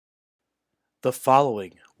The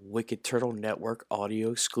following Wicked Turtle Network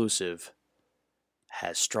audio exclusive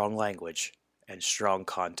has strong language and strong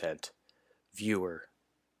content. Viewer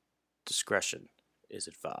discretion is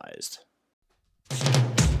advised.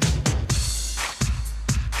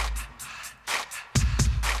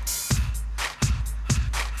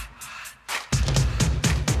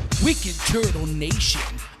 Wicked Turtle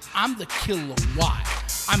Nation, I'm the Killer Watt.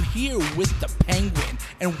 I'm here with the Penguin,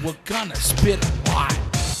 and we're gonna spit a lot.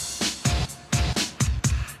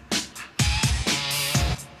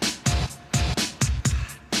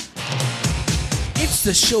 It's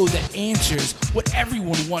the show that answers what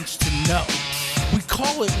everyone wants to know. We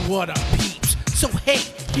call it What Up Peeps, so hey,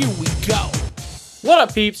 here we go. What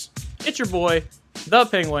up, peeps? It's your boy, the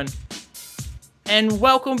Penguin, and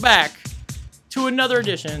welcome back to another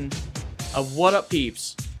edition of What Up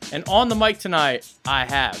Peeps. And on the mic tonight, I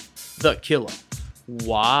have the Killer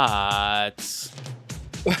Watts.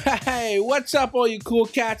 Hey, what's up, all you cool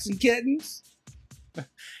cats and kittens?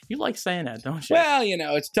 You like saying that, don't you? Well, you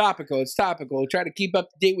know, it's topical. Try to keep up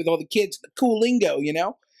to date with all the kids, the cool lingo,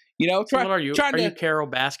 So what are you? Are you Carol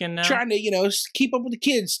Baskin now? Trying to, keep up with the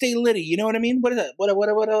kids, stay litty. You know what I mean? What is that?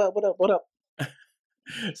 What up?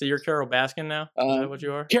 So you're Carol Baskin now? Is that what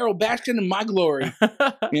you are? Carol Baskin in my glory.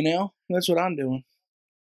 That's what I'm doing.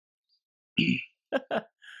 All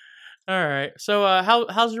right. So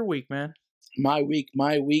how's your week, man? My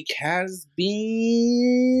week has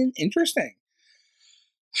been interesting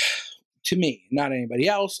to me, not anybody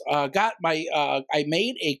else. I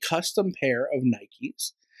made a custom pair of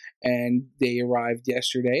Nikes, and they arrived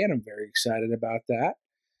yesterday, and I'm very excited about that.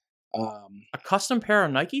 A custom pair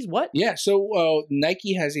of Nikes? What? Yeah, so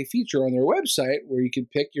Nike has a feature on their website where you can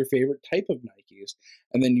pick your favorite type of Nikes,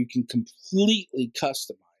 and then you can completely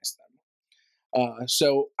customize them.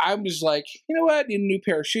 So I was like, you know what? Need a new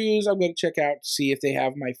pair of shoes. I'm going to check out to see if they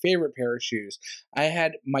have my favorite pair of shoes. I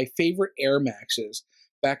had my favorite Air Maxes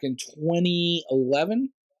back in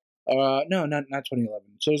 2011. No, not 2011.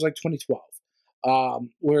 So it was like 2012.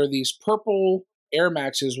 Where these purple Air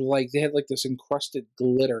Maxes were like, they had like this encrusted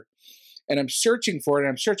glitter. And I'm searching for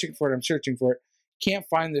it. Can't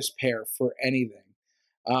find this pair for anything.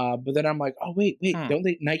 But then I'm like, oh, wait. Don't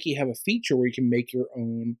Nike have a feature where you can make your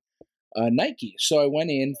own Nike? So I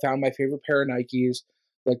went in, found my favorite pair of Nikes,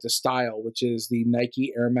 like the style, which is the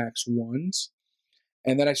Nike Air Max 1s.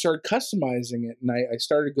 And then I started customizing it, and I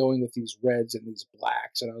started going with these reds and these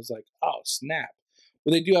blacks. And I was like, oh, snap.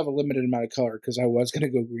 Well, they do have a limited amount of color because I was going to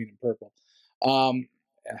go green and purple.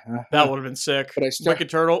 That would have been sick. But Wicked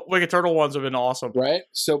Turtle ones have been awesome, right?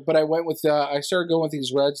 So, but I went with I started going with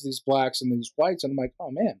these reds, these blacks, and these whites, and I'm like, oh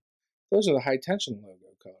man, those are the high tension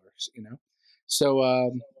logo colors, So,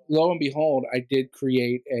 lo and behold, I did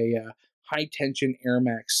create a high tension Air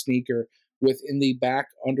Max sneaker with in the back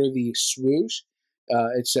under the swoosh,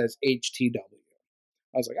 it says HTW.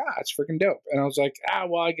 I was like, it's freaking dope. And I was like,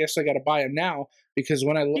 well, I guess I got to buy them now because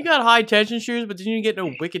when you got high tension shoes, but didn't you get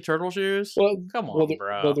no Wicked Turtle shoes? Well, come on,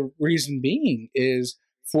 bro. Well, the reason being is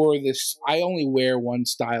for this, I only wear one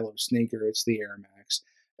style of sneaker. It's the Air Max,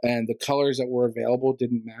 and the colors that were available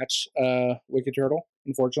didn't match Wicked Turtle,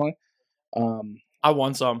 unfortunately. I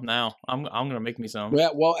want some now. I'm gonna make me some. Yeah,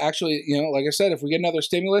 well, actually, like I said, if we get another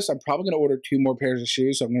stimulus, I'm probably gonna order 2 more pairs of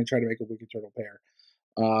shoes. So I'm gonna try to make a Wicked Turtle pair.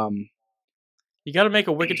 You got to make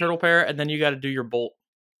a Wicked Turtle pair, and then you got to do your Bolt.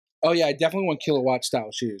 Oh yeah, I definitely want Kilowatt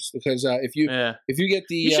style shoes because if you get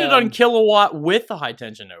the you should have done Kilowatt with the high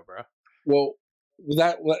tension, though, bro. Well,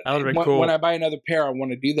 that would have been cool. When I buy another pair, I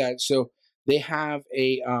want to do that. So they have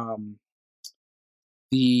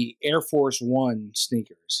the Air Force One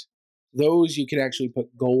sneakers. Those you can actually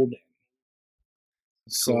put gold in.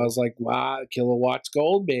 So I was like, wow, Kilowatts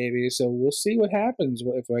gold, baby. So we'll see what happens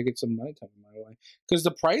if I get some money coming my way. Because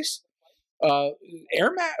the price, the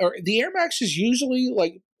Air Max is usually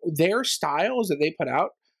like their styles that they put out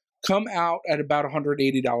come out at about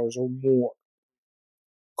 $180 or more.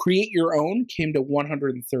 Create Your Own came to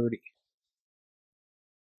 $130.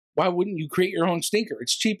 Why wouldn't you create your own sneaker?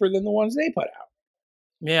 It's cheaper than the ones they put out.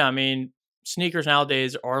 Yeah, I mean, sneakers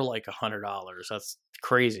nowadays are like $100. That's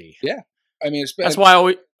crazy. Yeah. I mean, that's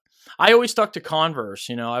why I always stuck to Converse.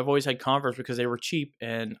 I've always had Converse because they were cheap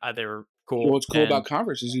and they were cool. Well, what's cool about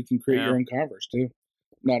Converse is you can create your own Converse too.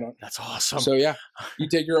 That's awesome. So yeah, you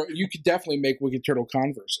could definitely make Wicked Turtle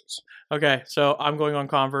Converses. Okay, so I'm going on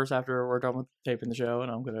Converse after we're done with taping the show, and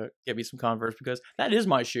I'm gonna get me some Converse because that is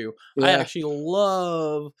my shoe. Yeah. I actually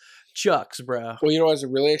love Chucks, bro. Well, you know what I was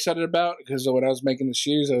really excited about? Because when I was making the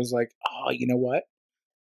shoes, I was like, oh, you know what?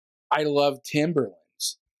 I love Timberlands.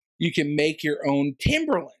 You can make your own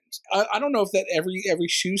Timberlands. I don't know if that every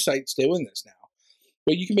shoe site's doing this now,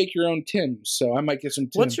 But you can make your own Tims, so I might get some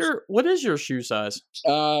Tims. What is your shoe size?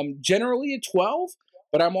 Generally a 12,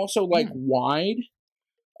 but I'm also like wide.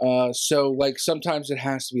 So like sometimes it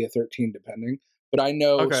has to be a 13 depending. But I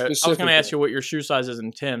know Okay, I was going specifically. to ask you what your shoe size is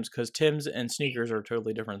in Tims, because Tims and sneakers are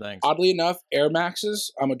totally different things. Oddly enough, Air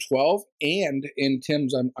Maxes, I'm a 12, and in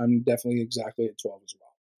Tims, I'm definitely exactly a 12 as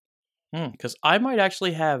well. Because I might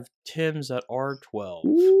actually have Tims that are 12.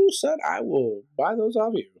 Ooh, son, I will buy those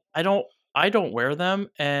off you. I don't wear them,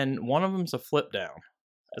 and one of them's a flip down.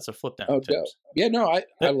 That's a flip down. Oh, Tims. dope. Yeah, no, I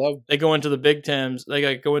love. They go into the big Tims.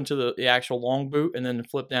 They go into the actual long boot and then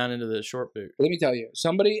flip down into the short boot. Let me tell you,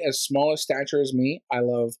 somebody as small a stature as me, I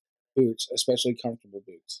love boots, especially comfortable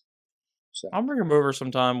boots. So I'll bring them over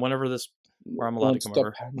sometime whenever where I'm allowed to come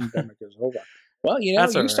over. Pandemic is over. Well, you know,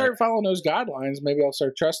 you start following those guidelines, maybe I'll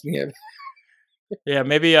start trusting you. Yeah,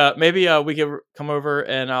 maybe we could come over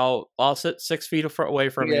and I'll sit 6 feet away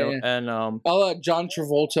from you, and I'll John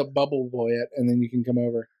Travolta bubble boy it, and then you can come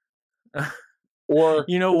over. Or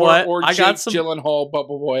you know what? Or I Jake got some Gyllenhaal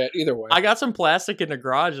bubble boy it. Either way, I got some plastic in the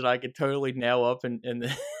garage that I could totally nail up in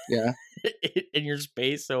in your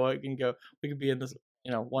space, so I can go. We could be in this,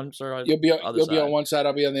 one side. You'll be on one side.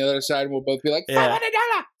 I'll be on the other side, and we'll both be like $500.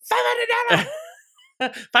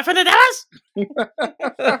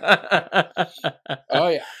 Oh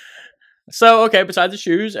yeah. So okay, besides the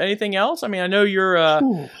shoes, anything else? I mean, I know you're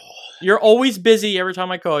always busy every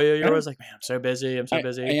time I call you. You're always like, man, I'm so busy. I'm so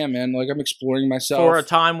busy. I am, man. Like I'm exploring myself. For a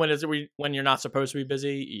time when you're not supposed to be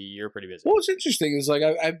busy, you're pretty busy. Well, what's interesting is like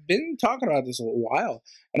I've been talking about this a little while,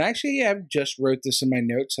 and actually I've just wrote this in my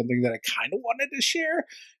notes, something that I kind of wanted to share.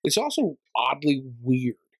 It's also oddly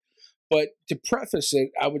weird. But to preface it,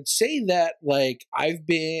 I would say that like I've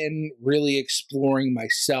been really exploring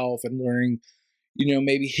myself and learning,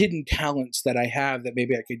 maybe hidden talents that I have that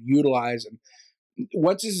maybe I could utilize. And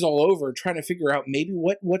once this is all over, trying to figure out maybe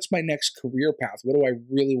what's my next career path. What do I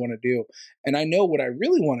really want to do? And I know what I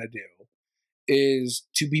really want to do is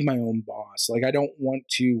to be my own boss. Like I don't want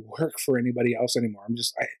to work for anybody else anymore.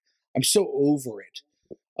 I'm so over it.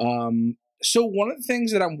 So one of the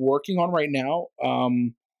things that I'm working on right now,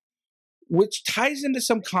 which ties into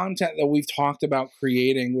some content that we've talked about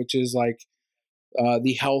creating, which is like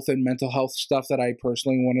the health and mental health stuff that I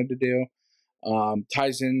personally wanted to do.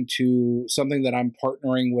 Ties into something that I'm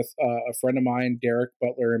partnering with a friend of mine, Derek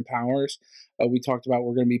Butler Empowers. We talked about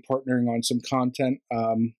we're going to be partnering on some content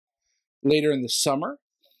later in the summer,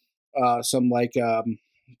 some like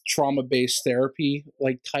trauma-based therapy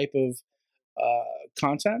like type of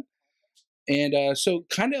content. And so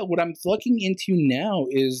kind of what I'm looking into now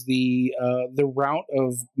is the route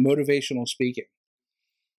of motivational speaking.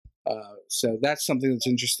 So that's something that's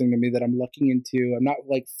interesting to me that I'm looking into. I'm not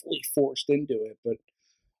like fully forced into it, but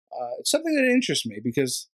it's something that interests me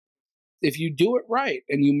because if you do it right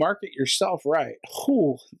and you market yourself right,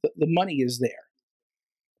 the money is there.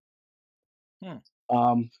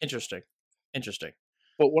 Interesting.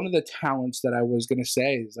 But one of the talents that I was going to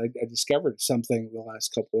say is I discovered something the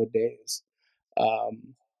last couple of days.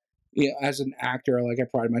 As an actor, like I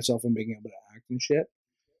pride myself on being able to act and shit.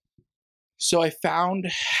 So I found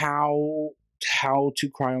how to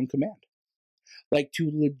cry on command, like to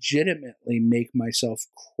legitimately make myself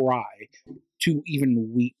cry, to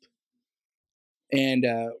even weep. And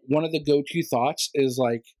one of the go-to thoughts is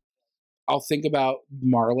like, I'll think about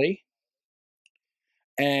Marley.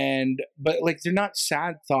 But like they're not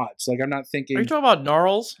sad thoughts. Like I'm not thinking. Are you talking about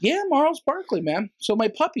Gnarls? Yeah, Gnarls Barkley, man. So my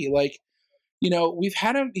puppy, like, we've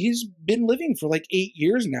had him. He's been living for like 8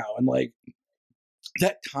 years now, and like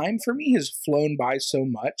that time for me has flown by so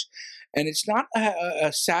much. And it's not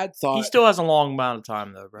a sad thought. He still has a long amount of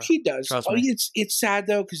time though, bro. He does. Trust me. It's sad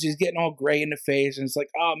though because he's getting all gray in the face, and it's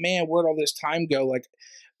like, oh man, where'd all this time go? Like,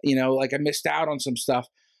 like I missed out on some stuff.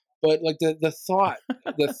 But like the thought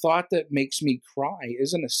that makes me cry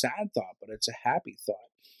isn't a sad thought, but it's a happy thought.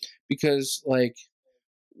 Because like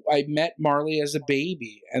I met Marley as a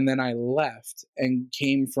baby and then I left and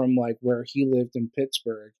came from like where he lived in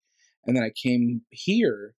Pittsburgh. And then I came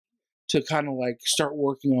here to kind of like start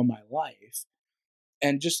working on my life.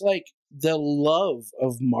 And just like the love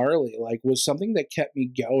of Marley like was something that kept me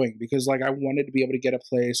going because like I wanted to be able to get a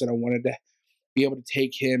place and I wanted to be able to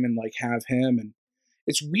take him and like have him. And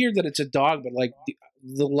it's weird that it's a dog, but like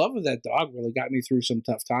the love of that dog really got me through some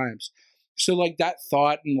tough times. So like that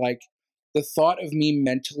thought and like the thought of me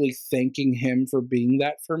mentally thanking him for being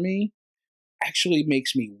that for me actually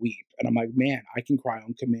makes me weep. And I'm like, man, I can cry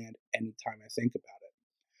on command anytime I think about it.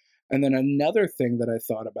 And then another thing that I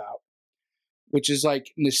thought about, which is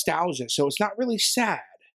like nostalgia. So it's not really sad,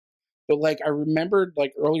 But like I remembered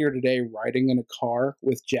like earlier today riding in a car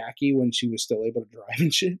with Jackie when she was still able to drive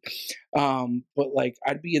and shit. But like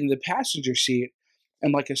I'd be in the passenger seat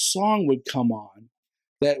and like a song would come on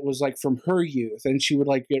that was like from her youth, and she would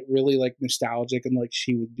like get really like nostalgic and like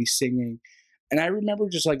she would be singing. And I remember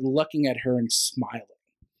just like looking at her and smiling.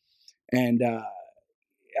 And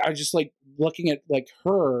I was just like looking at like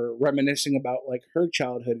her reminiscing about like her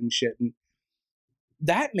childhood and shit. And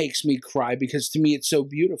that makes me cry because to me it's so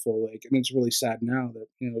beautiful. Like, and it's really sad now that,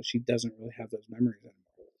 you know, she doesn't really have those memories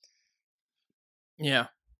anymore. Yeah.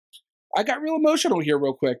 I got real emotional here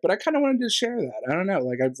real quick, but I kind of wanted to share that. I don't know.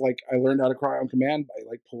 Like I learned how to cry on command by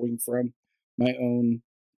like pulling from my own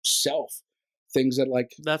self things that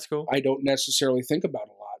like That's cool. I don't necessarily think about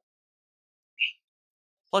a lot.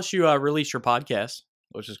 Plus, you released your podcast,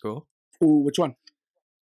 which is cool. Ooh, which one?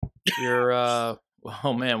 Your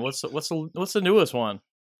oh man, what's the newest one?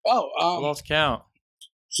 I lost count.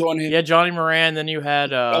 So on his, yeah, Johnny Moran. Then you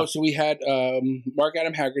had so we had Mark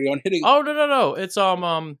Adam Haggerty on hitting. Oh no, it's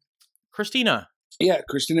Christina. Yeah,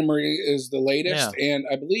 Christina Marie is the latest, and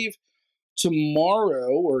I believe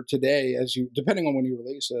tomorrow or today, depending on when you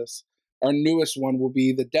release this, our newest one will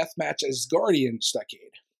be the Deathmatch Asgardian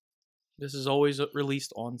Stockade. This is always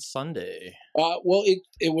released on Sunday. Well,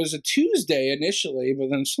 it was a Tuesday initially, but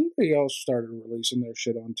then somebody else started releasing their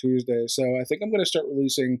shit on Tuesday. So I think I'm going to start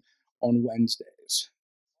releasing on Wednesdays.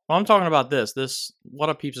 Well, I'm talking about this. This What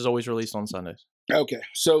Up Peeps is always released on Sundays. Okay,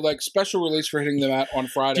 so like special release for hitting them out on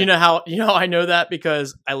Friday. Do you know how I know that?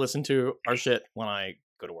 Because I listen to our shit when I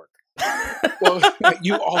go to work. Well,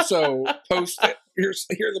 you also post it. You're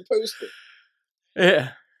the poster. Yeah.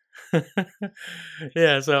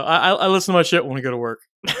 Yeah, so I listen to my shit when I go to work.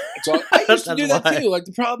 So I used to do that too. Like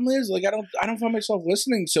the problem is, like I don't find myself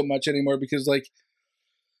listening so much anymore because like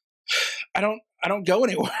I don't go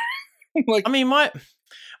anywhere. Like I mean, my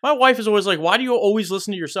wife is always like, "Why do you always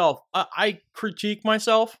listen to yourself?" I critique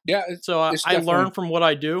myself. Yeah, so I learn from what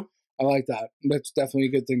I do. I like that. That's definitely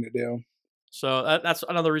a good thing to do. So that's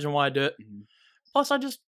another reason why I do it. Mm-hmm. Plus, I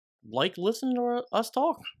just like listening to us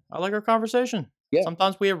talk. I like our conversation. Yeah.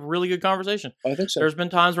 Sometimes we have really good conversation. I think so. There's been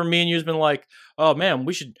times where me and you's been like, "Oh man,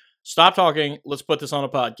 we should stop talking. Let's put this on a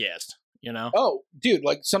podcast." You know? Oh, dude!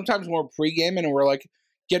 Like sometimes when we're pre-gaming and we're like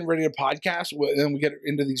getting ready to podcast, and then we get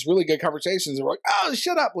into these really good conversations, and we're like, "Oh,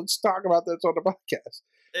 shut up! Let's talk about this on the podcast."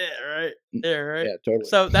 Yeah, right. Yeah, right. Yeah, totally.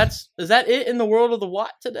 So is that it in the world of the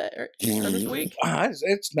what today or this week?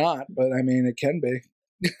 It's not, but I mean, it can be.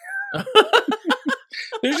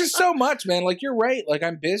 There's just so much, man. Like you're right. Like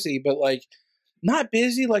I'm busy, but like not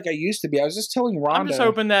busy like I used to be. I was just telling Rhonda. I'm just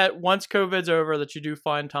hoping that once COVID's over, that you do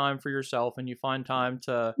find time for yourself and you find time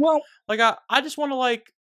to. Well, like I just want to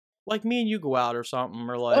like me and you go out or something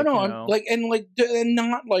or like. Oh no, and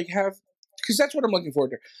not like have. Because that's what I'm looking forward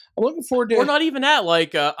to. I'm looking forward to... Or not even that.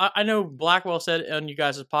 Like, I know Blackwell said on you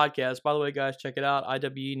guys' podcast. By the way, guys, check it out.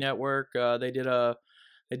 IWE Network. They did an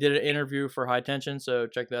interview for High Tension, so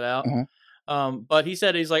check that out. Uh-huh. But he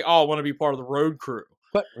said, he's like, "Oh, I want to be part of the road crew."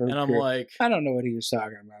 What road and I'm crew? like... I don't know what he was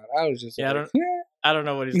talking about. I was just I don't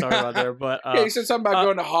know what he's talking about there, but... yeah, he said something about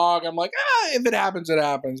going to Hog. I'm like, if it happens, it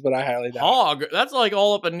happens, but I highly doubt it. Hog? That's like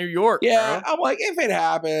all up in New York, Yeah, bro. I'm like, if it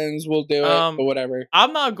happens, we'll do it, but whatever.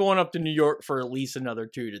 I'm not going up to New York for at least another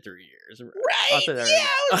 2 to 3 years. Right? Yeah,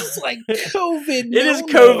 it's like COVID. It is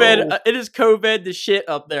COVID. It is COVID the shit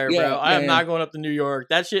up there, bro. I am not going up to New York.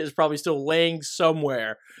 That shit is probably still laying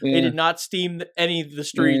somewhere. Yeah. They did not steam any of the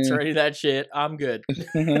streets or any of that shit. I'm good.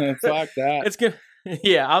 Fuck that. It's good.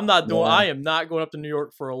 Yeah, I'm not doing. I am not going up to New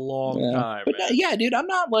York for a long time. But yeah, dude, I'm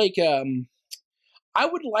not like. I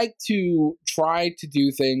would like to try to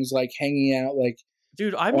do things like hanging out, like.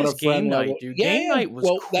 Dude, I miss game night, dude. Game night was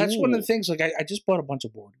cool. That's one of the things. Like, I just bought a bunch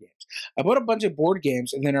of board games. I bought a bunch of board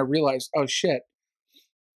games, and then I realized, oh shit,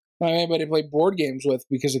 I don't have anybody to play board games with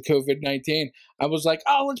because of COVID-19. I was like,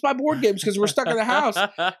 oh, let's buy board games because we're stuck in the house.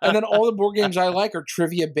 And then all the board games I like are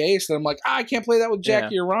trivia based, and I'm like, I can't play that with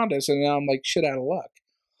Jackie or Rhonda. So now I'm like, shit out of luck.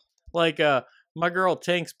 Like, my girl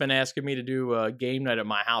Tink's been asking me to do a game night at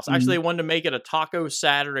my house. Actually, they wanted to make it a taco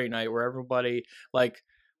Saturday night where everybody, like,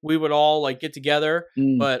 we would all, like, get together,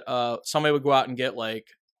 but somebody would go out and get, like,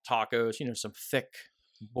 tacos, some thick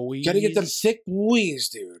boys. Gotta get them thick boys,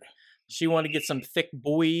 dude. She wanted to get some thick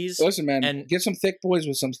boys. Listen, man, and get some thick boys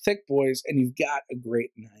with some thick boys, and you've got a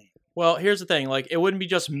great night. Well, here's the thing. Like, it wouldn't be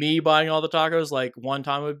just me buying all the tacos. Like, one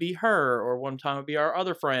time it would be her, or one time it would be our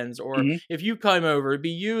other friends, or if you come over, it'd be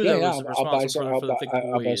you that was responsible for the thick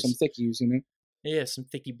boys. I'll buy some thickies, Yeah, some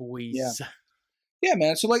thicky boys. Yeah,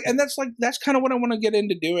 man. So that's kind of what I want to get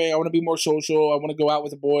into doing. I want to be more social. I want to go out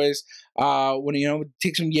with the boys. Want to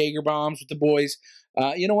take some Jaeger bombs with the boys.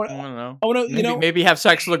 You know what? I don't know. I want to, Maybe have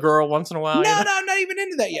sex with a girl once in a while. no, I'm not even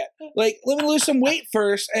into that yet. Like, let me lose some weight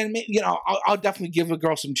first, and I'll definitely give a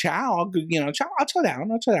girl some chow. I'll chow down.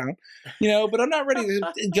 But I'm not ready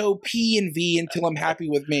to go P and V until I'm happy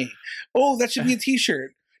with me. Oh, that should be a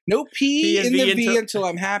T-shirt. No P in the V until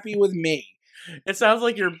I'm happy with me. It sounds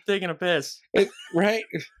like you're taking a piss. Right?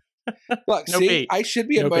 Look, No see, P. I should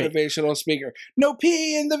be a motivational speaker. No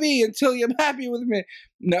P in the V until you're happy with me.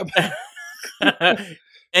 No.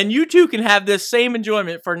 And you too can have this same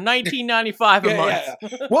enjoyment for $19.95 a month.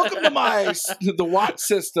 Yeah. Welcome to the Watt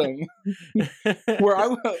system,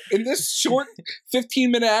 where in this short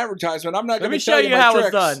 15-minute advertisement, I'm not going to tell you how tricks.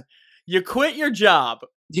 It's done. You quit your job.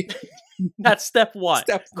 That's step one.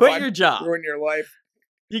 Quit your job. Ruin your life.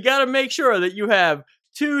 You got to make sure that you have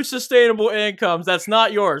 2 sustainable incomes. That's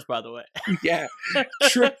not yours, by the way. Yeah.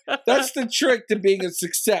 That's the trick to being a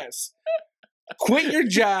success. Quit your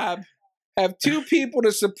job. Have 2 people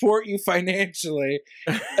to support you financially,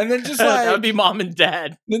 and then just that would be mom and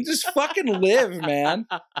dad. Then just fucking live, man.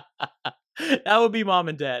 That would be mom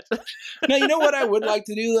and dad. Now, you know what I would like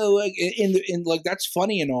to do though, like in like that's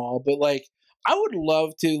funny and all, but like I would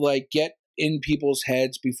love to like get in people's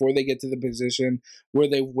heads before they get to the position where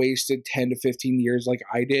they've wasted 10 to 15 years like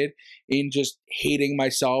I did in just hating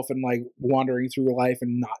myself and like wandering through life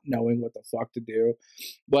and not knowing what the fuck to do.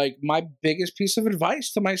 Like my biggest piece of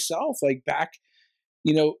advice to myself, like back,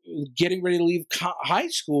 getting ready to leave high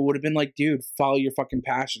school would have been like, dude, follow your fucking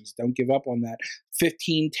passions. Don't give up on that.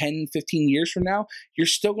 10, 15 years from now, you're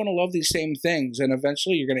still going to love these same things. And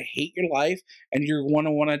eventually you're going to hate your life and you're going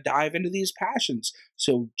to want to dive into these passions.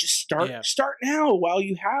 So just start now while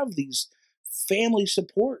you have these family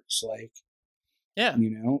supports. Like,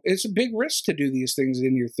 it's a big risk to do these things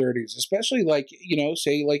in your 30s, especially like,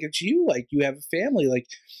 say like it's you, like you have a family, like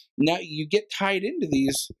now you get tied into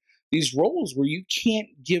these roles where you can't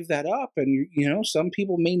give that up, and some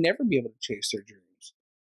people may never be able to chase their dreams.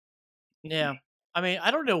 Yeah, I mean,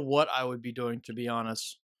 I don't know what I would be doing, to be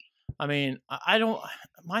honest. I mean, I don't.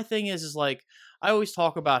 My thing is like I always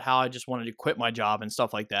talk about how I just wanted to quit my job and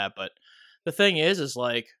stuff like that, but the thing is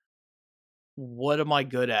like, what am I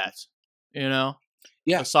good at? Yeah.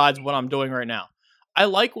 Besides what I'm doing right now, I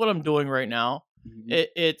like what I'm doing right now. Mm-hmm.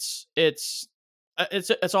 It's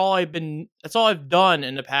all I've done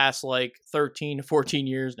in the past like 13 to 14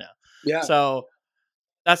 years now. Yeah. So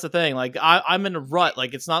that's the thing. Like I'm in a rut.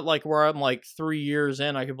 Like it's not like where I'm like 3 years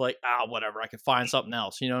in, I could be like, whatever, I could find something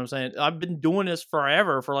else. You know what I'm saying? I've been doing this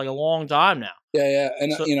forever for like a long time now. Yeah.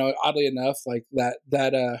 And oddly enough, like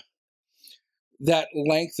that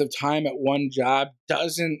length of time at one job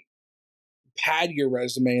doesn't pad your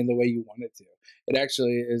resume in the way you want it to. It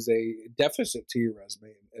actually is a deficit to your resume.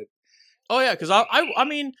 Oh yeah, because I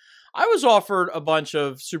mean, I was offered a bunch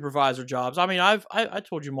of supervisor jobs. I mean, I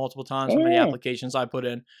told you multiple times how many applications I put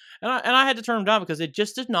in, and I had to turn them down because it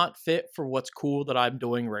just did not fit for what's cool that I'm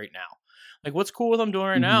doing right now. Like what's cool that I'm doing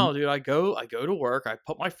right now, dude. I go to work, I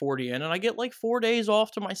put my 40 in, and I get like 4 days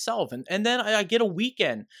off to myself, and then I get a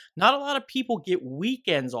weekend. Not a lot of people get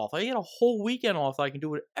weekends off. I get a whole weekend off. I can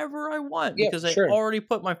do whatever I want because I already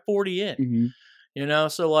put my 40 in. Mm-hmm.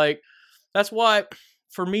 So like that's why.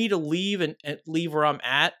 For me to leave and leave where I'm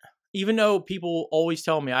at, even though people always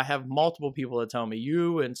tell me, I have multiple people that tell me,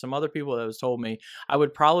 you and some other people that has told me, I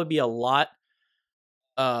would probably be a lot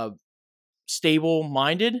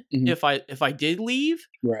stable-minded if I did leave.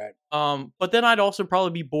 Right. But then I'd also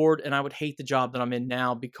probably be bored and I would hate the job that I'm in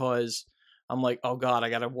now because I'm like, oh God, I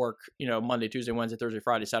got to work, Monday, Tuesday, Wednesday, Thursday,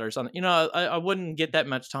 Friday, Saturday, Sunday. I wouldn't get that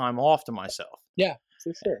much time off to myself. Yeah.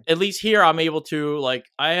 For sure. At least here, I am able to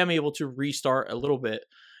restart a little bit.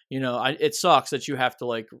 It sucks that you have to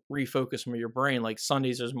like refocus from your brain. Like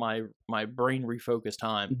Sundays is my brain refocus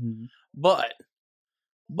time, but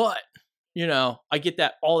I get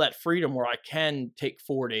all that freedom where I can take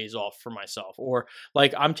 4 days off for myself, or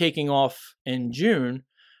like I'm taking off in June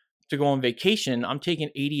to go on vacation. I'm taking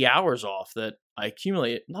 80 hours off that I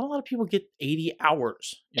accumulate. Not a lot of people get 80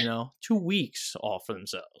 hours, 2 weeks off for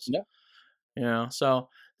themselves. Yeah. So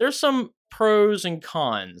there's some pros and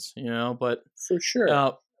cons, but for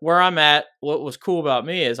sure. Where I'm at, what was cool about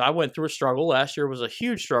me is I went through a struggle. Last year was a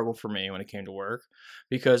huge struggle for me when it came to work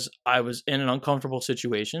because I was in an uncomfortable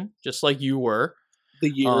situation, just like you were.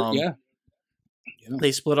 The year,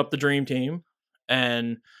 They split up the dream team,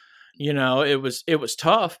 and it was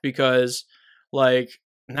tough because like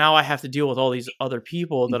now I have to deal with all these other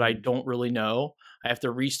people that I don't really know. I have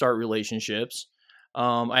to restart relationships.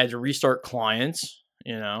 I had to restart clients.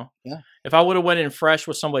 If I would have went in fresh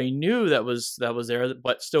with somebody new that was there,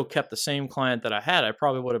 but still kept the same client that I had, I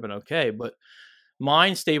probably would have been okay. But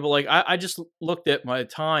Mine stable. Like I just looked at my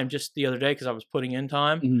time just the other day because I was putting in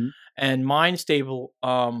time, Mm-hmm. and mine stable.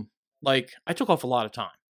 Like I took off a lot of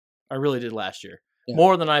time. I really did last year, Yeah.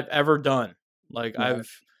 more than I've ever done. Like Yeah.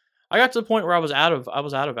 I got to the point where I was out of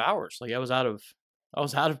hours. Like I was out of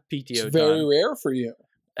PTO It's time. very rare for you.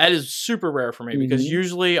 That is super rare for me because Mhm.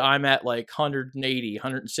 usually I'm at like 180,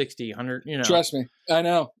 160, 100, you know. Trust me, I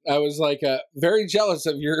know. I was like very jealous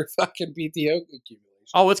of your fucking PTO accumulation.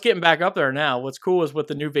 Oh, it's getting back up there now. What's cool is with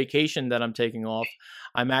the new vacation that I'm taking off,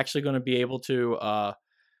 I'm actually going to be able to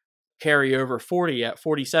carry over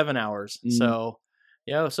 47 hours. Mhm. So,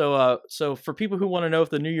 yeah. So for people who want to know if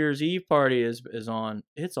the New Year's Eve party is on,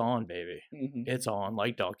 it's on, baby. Mhm. It's on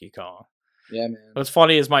like Donkey Kong. Yeah, man. What's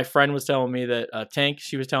funny is my friend was telling me that Tank.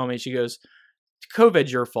 She was telling me, she goes,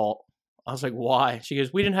 "COVID's your fault." I was like, "Why?" She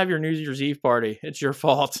goes, "We didn't have your New Year's Eve party. It's your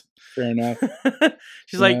fault." Fair enough.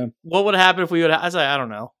 She's Yeah. like, "What would happen if we would?" I was like, "I don't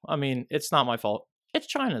know. I mean, it's not my fault. It's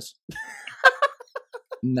China's."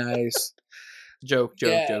 Nice. Joke.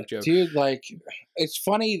 Dude. Like, it's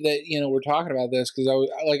funny that we're talking about this because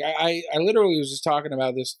I literally was just talking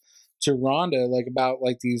about this to Rhonda, like about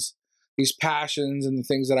like these passions and the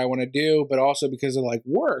things that I want to do, but also because of like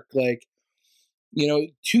work. Like,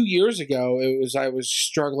 2 years ago, I was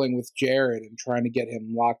struggling with Jared and trying to get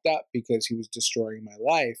him locked up because he was destroying my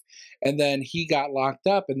life, and then he got locked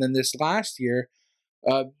up, and then this last year.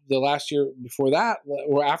 The last year before that,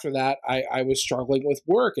 or after that, I was struggling with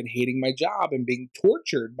work and hating my job and being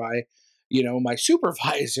tortured by, my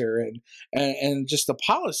supervisor and just the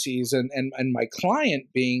policies and my client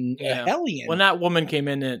being a hellion. When that woman came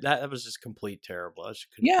in, that was just complete terrible. That was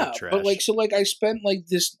complete trash. But like I spent like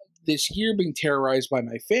this year being terrorized by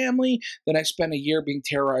my family. Then I spent a year being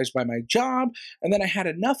terrorized by my job, and then I had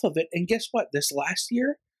enough of it. And guess what? This last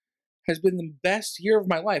year has been the best year of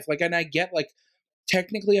my life. Like, and I get like.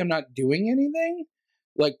 Technically, I'm not doing anything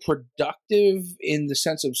like productive in the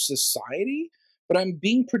sense of society, but I'm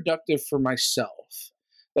being productive for myself.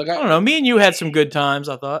 Like I don't know. Me and you had some good times.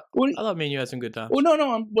 I thought me and you had some good times. Well,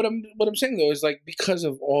 no. What I'm saying though is like because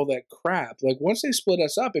of all that crap. Like once they split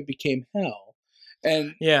us up, it became hell,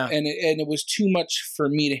 and it was too much for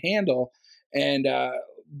me to handle, and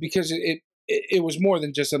because it was more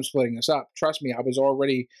than just them splitting us up. Trust me, I was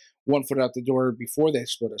already 1 foot out the door before they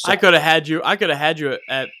split us up. I could have had you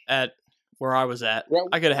at where I was at. Right.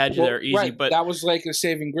 I could have had you there easy, right. But that was like a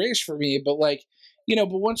saving grace for me. But like, but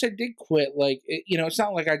once I did quit, like, it's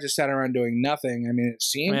not like I just sat around doing nothing. I mean,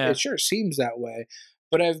 it sure seems that way.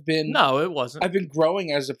 But no, it wasn't. I've been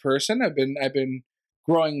growing as a person. I've been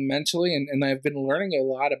growing mentally, and I've been learning a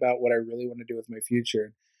lot about what I really want to do with my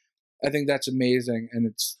future. I think that's amazing, and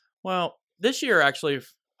it's this year actually.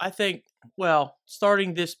 I think,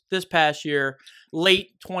 starting this past year,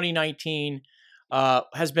 late 2019,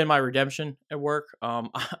 has been my redemption at work. I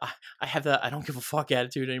have that I don't give a fuck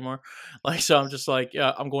attitude anymore. Like, so I'm just like,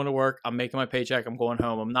 I'm going to work. I'm making my paycheck. I'm going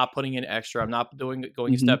home. I'm not putting in extra. I'm not going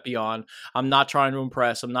a step beyond. I'm not trying to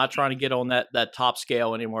impress. I'm not trying to get on that top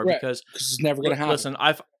scale anymore because it's never going to happen. Listen,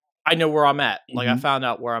 I know where I'm at. Like, I found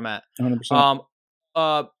out where I'm at. 100%.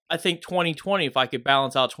 I think 2020, if I could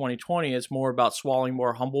balance out 2020, it's more about swallowing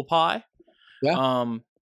more humble pie. Yeah.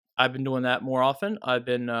 I've been doing that more often. I've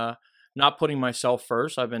been not putting myself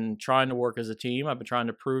first. I've been trying to work as a team. I've been trying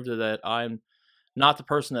to prove that I'm not the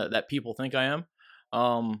person that people think I am.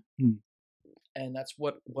 And that's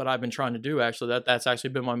what I've been trying to do. Actually, that's actually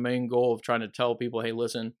been my main goal of trying to tell people, hey,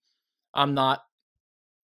 listen, I'm not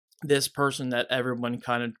this person that everyone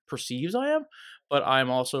kind of perceives I am, but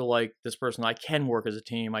I'm also like this person. I can work as a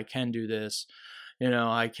team. I can do this.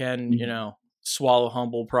 I can, swallow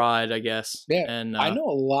humble pride, I guess. Yeah. And I know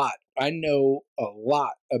a lot. I know a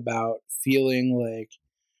lot about feeling like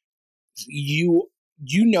you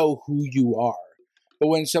know who you are. But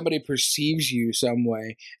when somebody perceives you some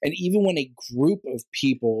way, and even when a group of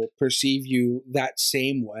people perceive you that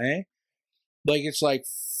same way, like it's like,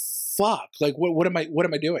 fuck, like what am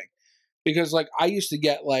I doing? Because like I used to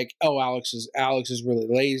get like, oh, Alex is really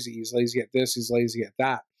lazy. He's lazy at this. He's lazy at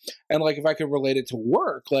that. And like if I could relate it to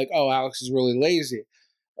work, like, oh, Alex is really lazy.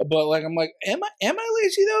 But like I'm like, am I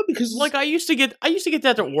lazy though? Because like I used to get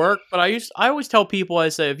that at work, but I always tell people, I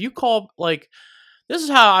say, if you call, like, this is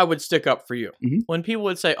how I would stick up for you. When people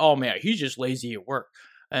would say, oh man, he's just lazy at work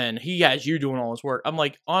and he has you doing all his work. I'm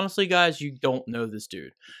like, honestly, guys, you don't know this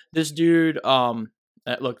dude. This dude,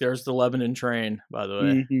 look, there's the Lebanon train, by the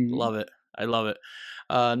way. Love it. I love it.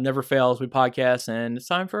 Never fails. We podcast, and it's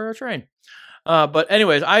time for a train. But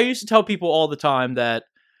anyways, I used to tell people all the time that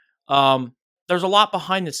there's a lot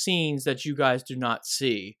behind the scenes that you guys do not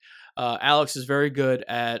see. Alex is very good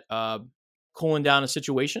at cooling down a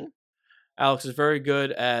situation. Alex is very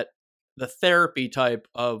good at the therapy type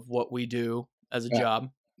of what we do as a job.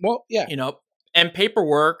 Well, yeah. And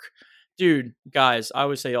paperwork, dude, guys, I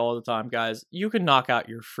always say all the time, guys, you can knock out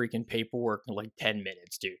your freaking paperwork in like 10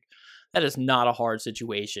 minutes, dude. That is not a hard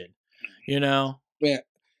situation, Yeah.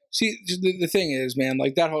 See, the thing is, man,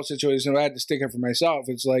 like that whole situation, if I had to stick up for myself,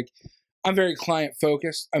 it's like I'm very client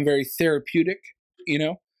focused. I'm very therapeutic,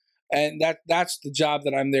 and that's the job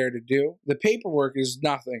that I'm there to do. The paperwork is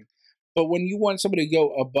nothing. But when you want somebody to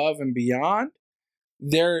go above and beyond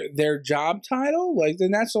their job title, like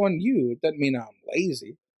then that's on you. It doesn't mean I'm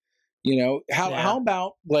lazy. How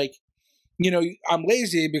about like, I'm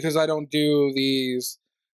lazy because I don't do these,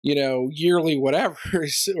 yearly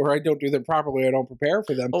whatevers, or I don't do them properly. I don't prepare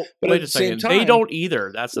for them. Oh, but wait a second. They don't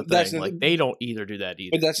either. That's the thing. They don't either do that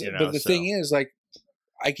either. But the thing is, like,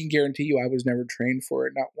 I can guarantee you, I was never trained for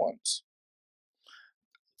it, not once.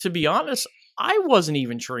 To be honest, I wasn't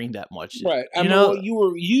even trained that much. Right.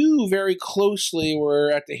 You very closely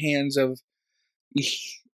were at the hands of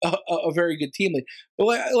a very good team lead.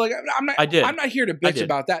 But I'm not here to bitch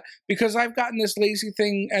about that, because I've gotten this lazy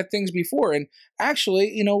thing at things before. And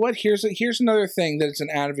actually, you know what? Here's another thing that it's an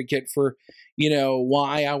advocate for,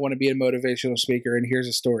 why I want to be a motivational speaker. And here's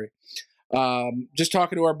a story. Just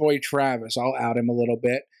talking to our boy Travis, I'll out him a little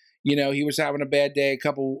bit. He was having a bad day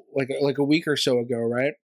a week or so ago,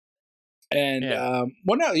 right? And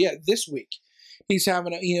this week he was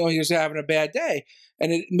having a bad day,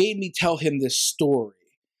 and it made me tell him this story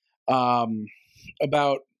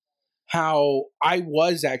about how I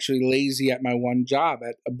was actually lazy at my one job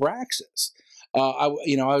at Abraxas. I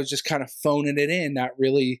was just kind of phoning it in, not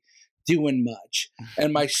really doing much,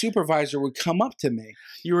 and my supervisor would come up to me.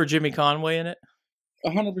 You were Jimmy Conway in it?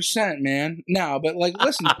 100%, man. No, but like,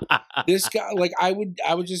 listen, this guy, like, I would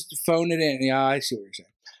just phone it in. Yeah, I see what you're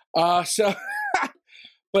saying.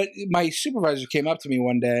 But my supervisor came up to me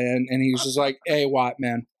one day, and he was just like, "Hey, Watt,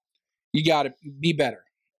 man, you got to be better."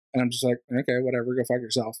 And I'm just like, "Okay, whatever, go fuck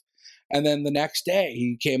yourself." And then the next day,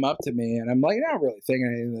 he came up to me, and I'm like, not really thinking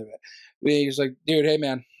anything of it. But he was like, "Dude, hey,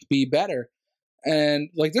 man, be better." And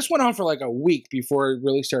like, this went on for like a week before it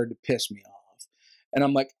really started to piss me off. And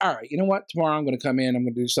I'm like, all right, you know what? Tomorrow I'm going to come in, I'm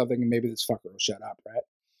going to do something, and maybe this fucker will shut up, right?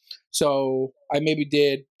 So I maybe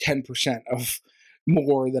did 10% of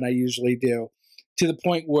more than I usually do, to the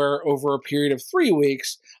point where over a period of 3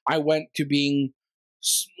 weeks, I went to being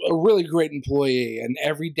a really great employee. And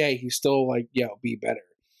every day he's still like, yo, be better.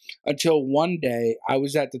 Until one day I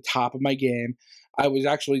was at the top of my game. I was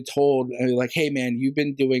actually told, like, hey, man, you've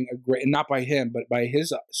been doing a great, not by him, but by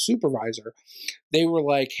his supervisor. They were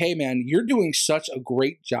like, hey, man, you're doing such a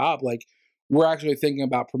great job. Like, we're actually thinking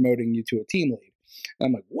about promoting you to a team lead. And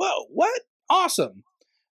I'm like, whoa, what? Awesome.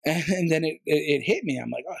 And then it hit me.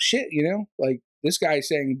 I'm like, oh, shit, like, this guy's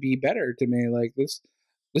saying be better to me. Like, this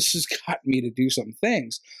has got me to do some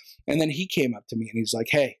things. And then he came up to me and he's like,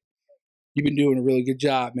 hey, you've been doing a really good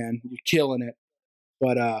job, man. You're killing it.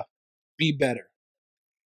 But be better.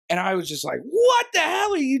 And I was just like, what the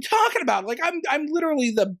hell are you talking about? Like, I'm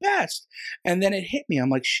literally the best. And then it hit me. I'm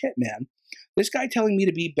like, shit, man. This guy telling me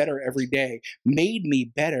to be better every day made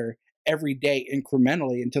me better every day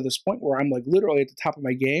incrementally, until this point where I'm like literally at the top of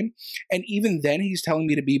my game. And even then he's telling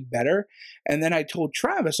me to be better. And then I told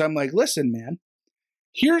Travis, I'm like, listen, man,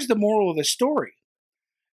 here's the moral of the story.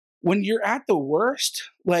 When you're at the worst,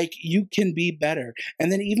 like, you can be better.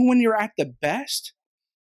 And then even when you're at the best,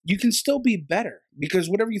 you can still be better, because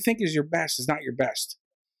whatever you think is your best is not your best.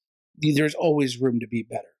 There's always room to be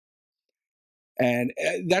better. And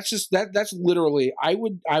that's literally, I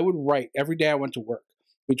would write every day I went to work,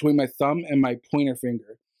 between my thumb and my pointer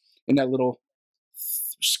finger, in that little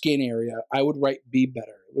skin area, I would write be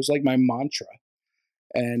better. It was like my mantra.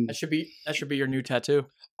 And that should be your new tattoo.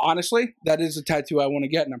 Honestly, that is a tattoo I want to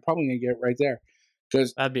get, and I'm probably going to get it right there,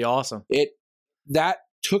 because that'd be awesome. That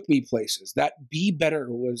took me places. That be better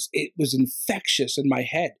was infectious in my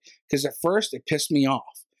head, because at first it pissed me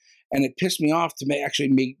off, and it pissed me off to actually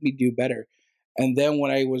make me do better. And then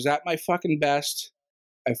when I was at my fucking best,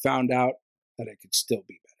 I found out that I could still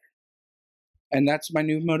be better. And that's my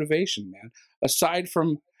new motivation, man. Aside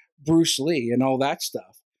from Bruce Lee and all that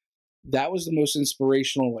stuff, that was the most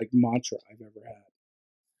inspirational, like, mantra I've ever had.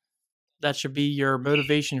 That should be your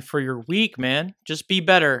motivation for your week, man. Just be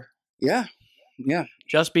better. Yeah.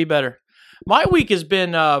 Just be better. My week has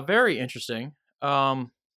been very interesting.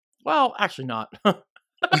 Well, actually not.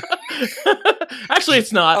 Actually,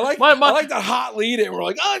 it's not. I like that hot lead in. We're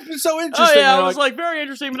like, oh, it's been so interesting. Oh, yeah, I was like very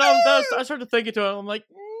interesting, but I started thinking to it. I'm like,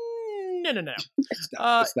 No.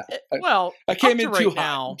 It's not. Well, I came up in to too right hot.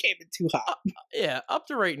 now, I came in too hot. yeah, up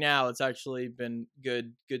to right now, it's actually been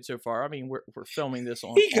good so far. I mean, we're filming this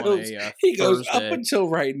on, He goes. on a He goes. Up Thursday. until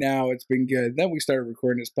right now, it's been good. Then we started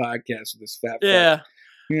recording this podcast with this fat. Yeah, fuck.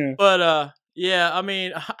 Yeah. but yeah, I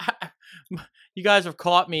mean, you guys have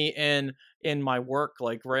caught me in my work,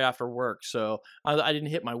 like right after work, so I didn't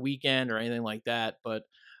hit my weekend or anything like that. But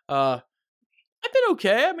I've been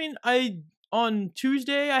okay. I mean, on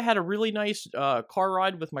Tuesday I had a really nice car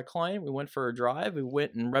ride with my client. We went for a drive. We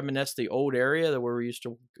went and reminisced the old area that where we used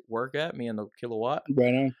to work at. Me and the Kilowatt.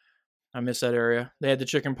 Right on. I miss that area. They had the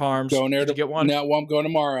chicken parms. Going there Did you get one? No, well, I'm going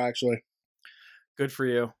tomorrow. Actually, Good for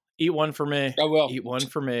you. Eat one for me. I will. Eat one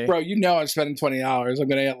for me. Bro, you know I'm spending $20. I'm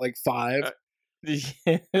gonna get like 5.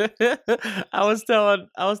 I was telling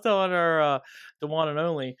our the one and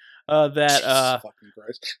only that fucking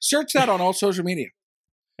Christ. Search that on all social media.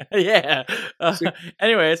 yeah.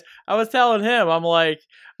 Anyways, I was telling him, I'm like,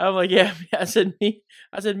 yeah. I said me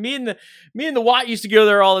and the Watt used to go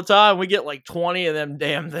there all the time. We get like 20 of them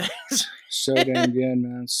damn things. So damn good,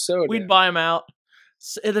 man. So We'd damn. buy them out.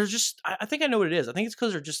 They're just. I think I know what it is. I think it's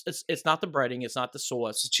because they're just. It's not the breading. It's not the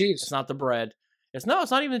sauce. It's the cheese. It's not the bread. It's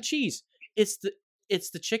not even the cheese. It's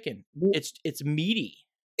the chicken. It's meaty.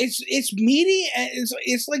 It's meaty, and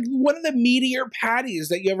it's like one of the meatier patties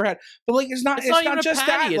that you ever had. But like it's not even a just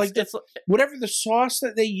patty. that. Like It's whatever the sauce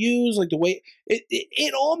that they use, like the way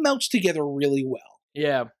it all melts together really well.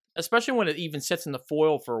 yeah. Especially when it even sits in the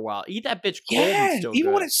foil for a while. Eat that bitch cold. Yeah, and still even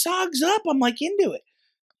good. when it sogs up, I'm like into it.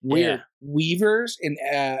 Weird. Yeah. Weavers in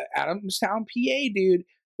Adamstown, PA, dude.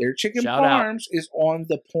 Their chicken Shout out. parms is on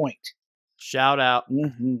the point. Shout out.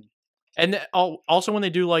 Mm-hmm. And also when they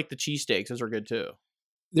do like the cheesesteaks, those are good too.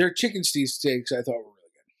 Their chicken steaks, I thought were really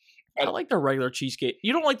good. I like their regular cheesesteak.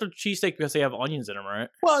 You don't like the cheesesteak because they have onions in them, right?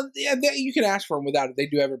 Well, yeah, you can ask for them without it. They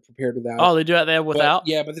do have it prepared without. Oh, they do that. They have without. But,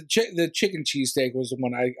 yeah, but the chicken cheesesteak was the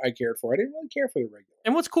one I cared for. I didn't really care for the regular.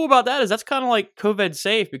 And what's cool about that is that's kind of like COVID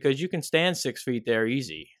safe because you can stand 6 feet there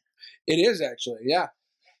easy. It is actually, yeah.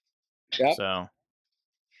 Yep. So,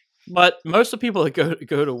 but most of the people that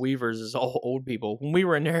go to Weavers is all old people. When we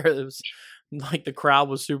were in there, it was like the crowd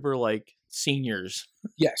was super like seniors.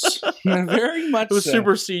 Yes, very much. It was so.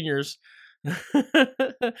 super seniors.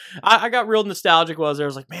 I got real nostalgic while I was there. I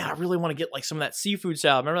was like, man, I really want to get like some of that seafood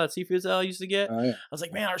salad. Remember that seafood salad I used to get? Oh, yeah. I was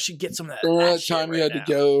like, man, I should get some of that. Remember that that shit time you right had now.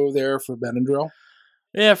 to go there for Benadryl?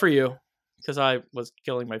 Yeah, for you, because I was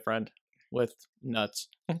killing my friend with nuts.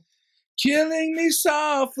 Killing me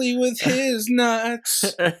softly with his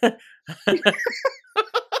nuts.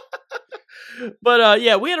 But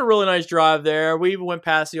yeah, we had a really nice drive there. We even went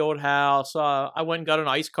past the old house. I went and got an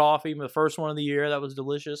iced coffee, the first one of the year. That was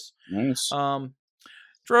delicious. Nice.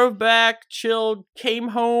 Drove back, chilled, came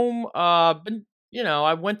home. But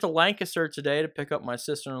I went to Lancaster today to pick up my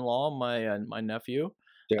sister-in-law, my nephew.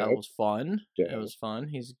 Dope. That was fun. Dope. It was fun.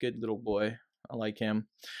 He's a good little boy. I like him.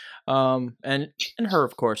 And her,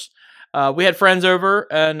 of course. We had friends over,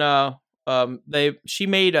 and she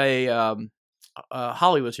made a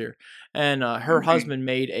Holly was here, and her husband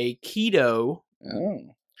made a keto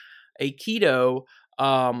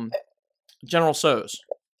General Tso's.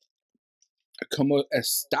 Como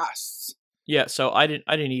estás? Yeah, so I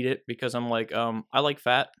didn't eat it because I'm like I like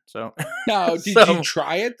fat. So No, did So- you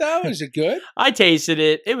try it though? Is it good? I tasted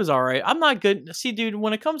it. It was all right. I'm not good. See, dude,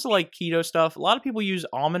 when it comes to like keto stuff, a lot of people use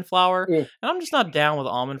almond flour, Ugh. and I'm just not down with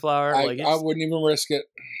almond flour. I Like wouldn't even risk it.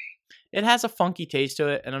 it has a funky taste to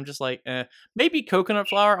it, and I'm just like, maybe coconut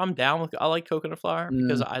flour. I'm down with. I like coconut flour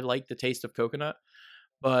because I like the taste of coconut.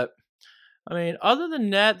 But I mean, other than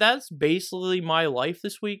that, that's basically my life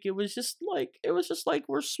this week. It was just like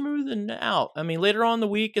we're smoothing out. I mean, later on in the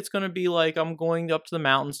week, it's gonna be like I'm going up to the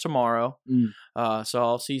mountains tomorrow. So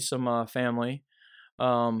I'll see some family.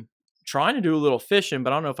 Trying to do a little fishing,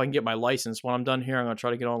 but I don't know if I can get my license. When I'm done here, I'm gonna try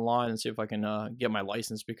to get online and see if I can get my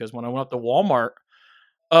license because when I went up to Walmart,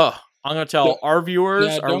 I'm going to tell our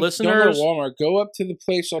viewers, our listeners. Don't go to Walmart. Go up to the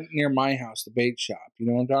place near my house, the bait shop. You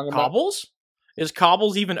know what I'm talking about? Cobbles? Is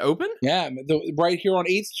Cobbles even open? Yeah, right here on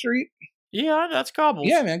 8th Street. Yeah, that's Cobbles.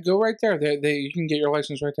 Yeah, man, go right there. You can get your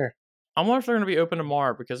license right there. I wonder if they're going to be open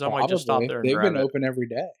tomorrow because I might just stop there and They've grab been it. open every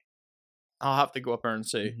day. I'll have to go up there and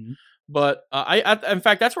see. Mm-hmm. But in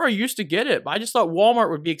fact, that's where I used to get it. But I just thought Walmart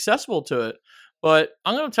would be accessible to it. But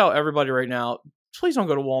I'm going to tell everybody right now, please don't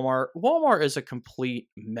go to Walmart. Walmart is a complete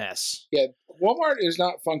mess. Yeah, Walmart is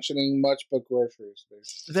not functioning much but groceries.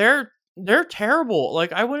 They're terrible.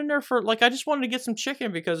 Like I went in there for I just wanted to get some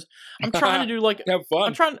chicken because I'm trying to do have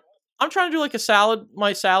fun. I'm trying to do like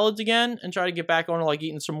my salads again and try to get back on to like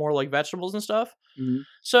eating some more like vegetables and stuff. Mm-hmm.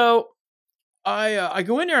 So I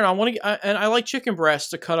go in there and I want to and I like chicken breasts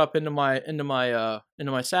to cut up into my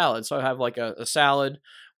salad. So I have like a salad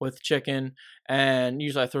with chicken, and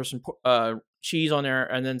usually I throw some cheese on there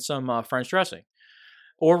and then some French dressing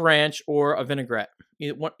or ranch or a vinaigrette.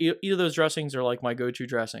 Either of those dressings are like my go-to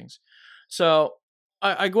dressings. So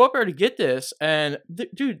I go up there to get this, and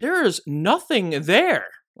dude, there is nothing there.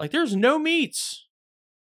 Like, there's no meats.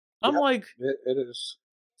 I'm like, it is.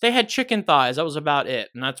 They had chicken thighs. That was about it.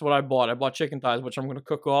 And that's what I bought. I bought chicken thighs, which I'm going to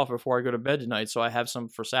cook off before I go to bed tonight. So I have some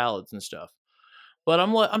for salads and stuff. But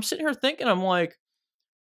I'm sitting here thinking, I'm like,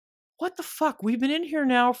 what the fuck? We've been in here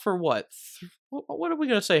now for what? What are we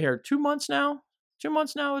going to say here? 2 months now? 2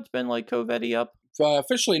 months now? It's been like COVID-y up?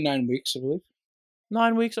 Officially 9 weeks, I believe.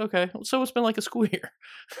 9 weeks? Okay. So it's been like a school year.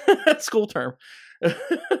 School term.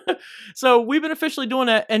 So we've been officially doing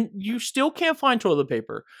that, and you still can't find toilet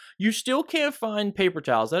paper. You still can't find paper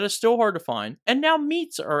towels. That is still hard to find. And now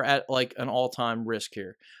meats are at like an all-time risk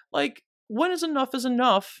here. Like, when is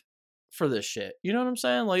enough for this shit? You know what I'm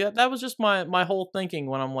saying? Like, that was just my whole thinking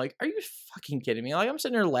when I'm like, are you fucking kidding me? Like, I'm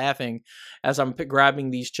sitting here laughing as I'm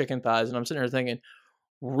grabbing these chicken thighs, and I'm sitting here thinking,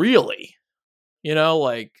 really? You know,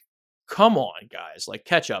 like, come on, guys, like,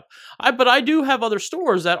 catch up. But I do have other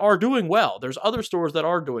stores that are doing well. There's other stores that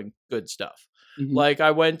are doing good stuff. Mm-hmm. Like,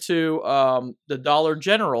 I went to the Dollar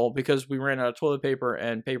General because we ran out of toilet paper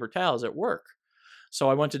and paper towels at work. So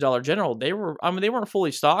I went to Dollar General. They weren't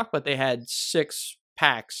fully stocked, but they had 6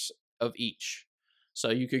 packs of each. So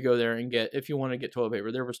you could go there and get, if you want to get toilet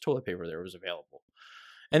paper, there was toilet paper there was available.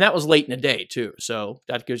 And that was late in the day too. So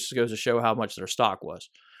that just goes to show how much their stock was,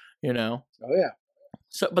 you know? Oh yeah.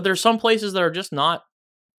 So, but there's some places that are just not,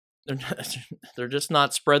 they're just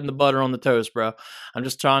not spreading the butter on the toast, bro. I'm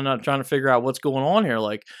just trying to figure out what's going on here.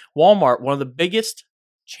 Like Walmart, one of the biggest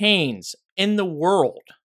chains in the world.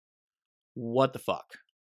 What the fuck,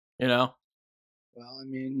 you know? Well, I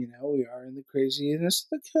mean, you know, we are in the craziness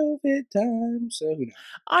of the COVID time, so who knows?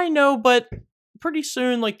 I know, but pretty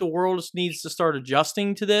soon, like, the world needs to start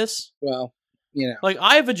adjusting to this. Well, you know, like,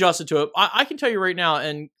 I've adjusted to it. I can tell you right now,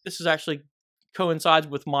 and this is actually coincides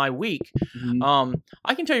with my week. Mm-hmm.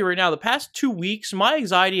 I can tell you right now, the past 2 weeks, my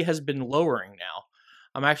anxiety has been lowering now.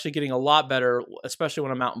 I'm actually getting a lot better, especially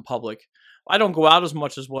when I'm out in public. I don't go out as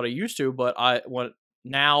much as what I used to, but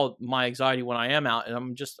now my anxiety when I am out, and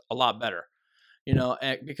I'm just a lot better. You know,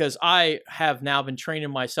 because I have now been training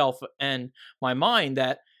myself and my mind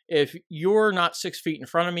that if you're not 6 feet in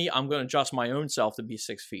front of me, I'm going to adjust my own self to be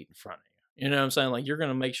 6 feet in front of you. You know what I'm saying? Like, I'm going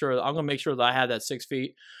to make sure that I have that 6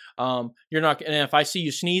 feet. You're not, and if I see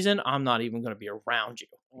you sneezing, I'm not even going to be around you.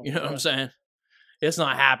 You know what I'm saying? It's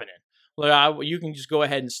not happening. Like, you can just go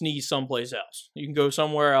ahead and sneeze someplace else. You can go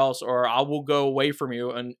somewhere else, or I will go away from you,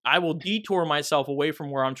 and I will detour myself away from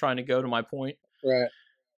where I'm trying to go to my point. Right.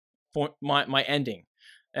 My ending,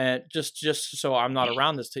 and just so I'm not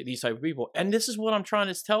around these type of people. And this is what I'm trying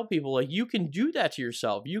to tell people. Like, you can do that to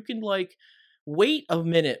yourself. You can, like, wait a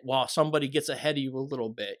minute while somebody gets ahead of you a little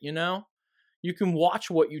bit, you know? You can watch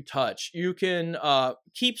what you touch. You can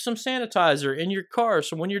keep some sanitizer in your car.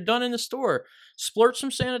 So when you're done in the store, splurt some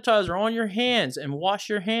sanitizer on your hands and wash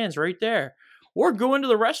your hands right there. Or go into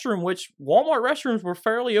the restroom, which Walmart restrooms were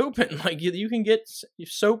fairly open. Like, you can get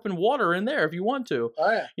soap and water in there if you want to. Oh,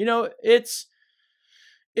 yeah. You know, it's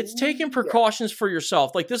taking precautions for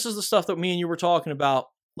yourself. Like, this is the stuff that me and you were talking about,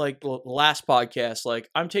 like, the last podcast. Like,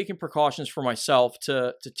 I'm taking precautions for myself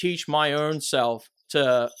to teach my own self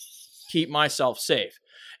to keep myself safe.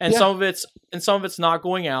 And some of it's not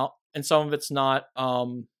going out, and some of it's not,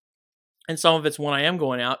 and some of it's when I am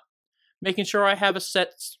going out, making sure I have a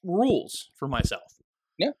set rules for myself.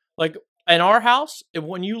 Yeah. Like, in our house,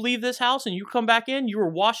 when you leave this house and you come back in, you are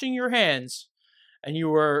washing your hands and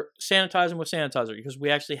you are sanitizing with sanitizer, because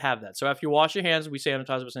we actually have that. So after you wash your hands, we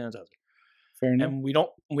sanitize with sanitizer. Fair enough. And we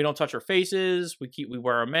don't touch our faces. We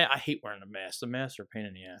wear a mask. I hate wearing a mask. The masks are a pain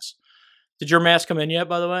in the ass. Did your mask come in yet,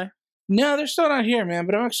 by the way? No, they're still not here, man,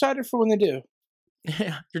 but I'm excited for when they do.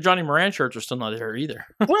 Yeah. Your Johnny Moran shirts are still not here either.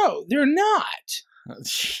 Bro, they're not.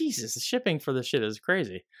 Jesus, the shipping for this shit is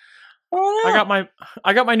crazy. Oh no!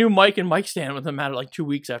 I got my new mic and mic stand with them out of like 2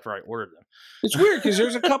 weeks after I ordered them. It's weird because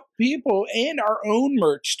there's a couple people in our own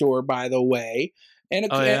merch store, by the way, and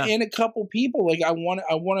a couple people like I want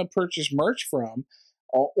to purchase merch from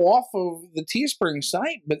off of the Teespring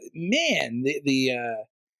site, but man, the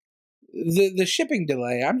shipping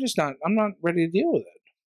delay, I'm not ready to deal with it.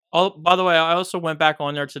 Oh, by the way, I also went back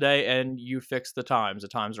on there today, and you fixed the times. The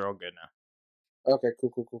times are all good now. Okay,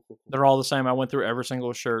 cool. They're all the same. I went through every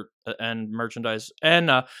single shirt and merchandise. And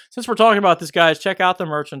since we're talking about this, guys, check out the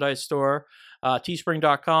merchandise store,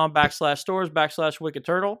 teespring.com/stores/Wicked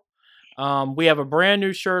Turtle. We have a brand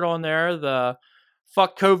new shirt on there, the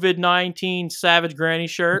Fuck COVID-19 Savage Granny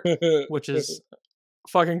shirt, which is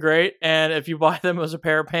fucking great. And if you buy them as a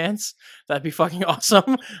pair of pants, that'd be fucking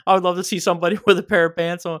awesome. I would love to see somebody with a pair of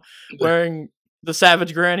pants on wearing the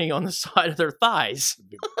Savage Granny on the side of their thighs.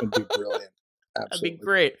 It'd be brilliant. Absolutely. That'd be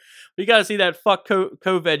great. We got to see that Fuck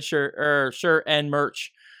COVID shirt and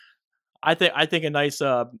merch. I think a nice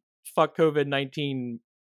Fuck COVID-19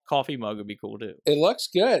 coffee mug would be cool too. It looks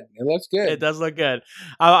good. It does look good.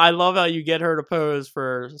 I love how you get her to pose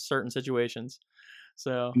for certain situations.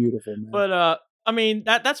 So beautiful, man. But I mean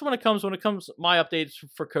that's when it comes my updates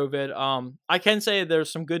for COVID. I can say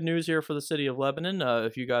there's some good news here for the city of Lebanon.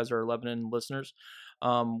 If you guys are Lebanon listeners,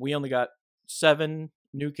 we only got 7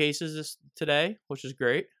 new cases today, which is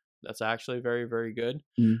great. That's actually very, very good.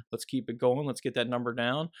 Let's keep it going. Let's get that number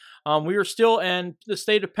down. We are still, and the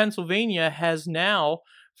state of Pennsylvania has now,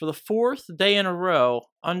 for the 4th day in a row,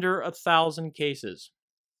 under 1,000 cases.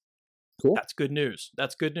 Cool. That's good news.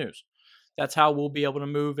 That's how we'll be able to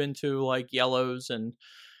move into like yellows and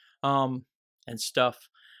stuff.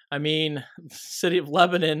 I mean, the city of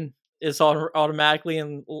Lebanon is automatically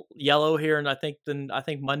in yellow here, and I think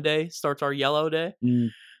Monday starts our yellow day.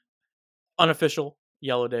 Unofficial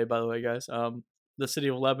yellow day, by the way, guys. The city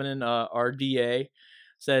of Lebanon, our DA,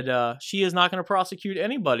 said she is not going to prosecute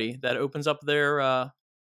anybody that opens up their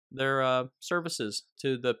services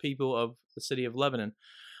to the people of the city of Lebanon.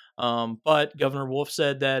 But Governor Wolf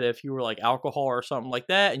said that if you were like alcohol or something like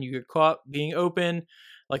that, and you get caught being open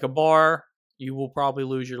like a bar, you will probably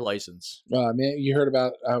lose your license. Man, you heard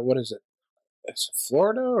about what is it? It's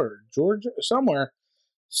Florida or Georgia, somewhere.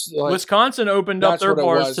 Like, Wisconsin opened up their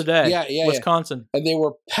bars today. Yeah, Wisconsin, and they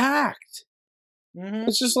were packed.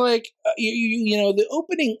 It's just like you know, the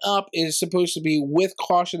opening up is supposed to be with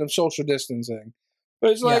caution of social distancing,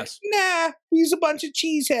 but it's like, nah, we's a bunch of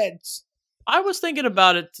cheeseheads. I was thinking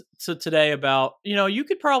about it today about, you know, you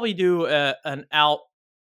could probably do an out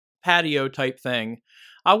patio type thing.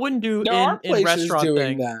 I wouldn't do in restaurant doing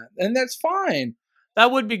thing. That, and that's fine.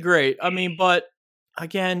 That would be great. I mean, but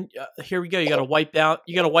again, here we go. You got to wipe down.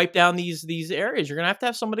 You got to wipe down these areas. You're gonna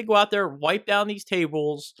have somebody go out there, wipe down these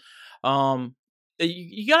tables.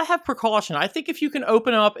 You got to have precaution. I think if you can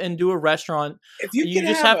open up and do a restaurant, you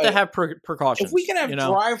just have to have precautions. If we can have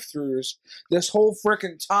drive-throughs this whole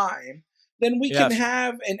freaking time, then we can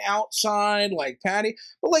have an outside like patio.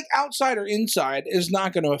 But like outside or inside is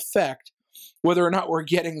not going to affect whether or not we're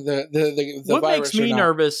getting the what virus. What makes me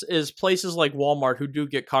nervous is places like Walmart who do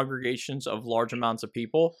get congregations of large amounts of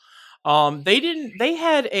people. They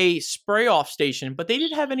had a spray off station, but they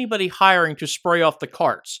didn't have anybody hiring to spray off the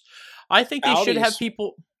carts. I think they should have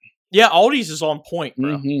people. Yeah, Aldi's is on point,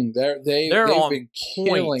 bro. They've been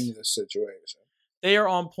killing the situation. They are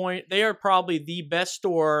on point. They are probably the best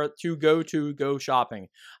store to go shopping.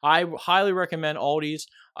 I highly recommend Aldi's.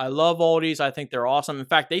 I love Aldi's. I think they're awesome. In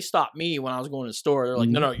fact, they stopped me when I was going to the store. They're like,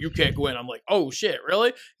 no, you can't go in. I'm like, oh shit,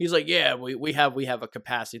 really? He's like, yeah, we have a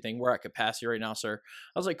capacity thing. We're at capacity right now, sir.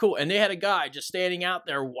 I was like, cool. And they had a guy just standing out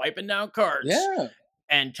there wiping down carts. Yeah.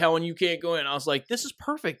 And telling you can't go in. I was like, this is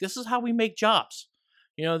perfect. This is how we make jobs.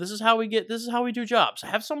 You know, this is how we do jobs.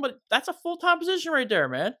 Have somebody, that's a full-time position right there,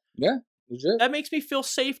 man. Yeah. Legit. That makes me feel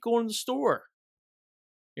safe going to the store.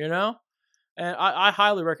 You know? And I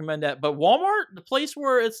highly recommend that. But Walmart, the place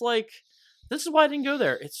where it's like, this is why I didn't go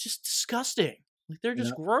there. It's just disgusting. Like, they're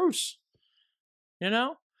just gross. You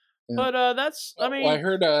know? Yeah. But that's, I mean. Well, I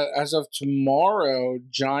heard as of tomorrow,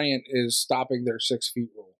 Giant is stopping their 6 feet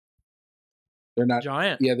rule. They're not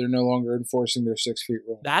Giant. Yeah, they're no longer enforcing their 6 feet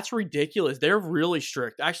rule. That's ridiculous. They're really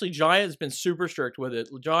strict. Actually, Giant's been super strict with it.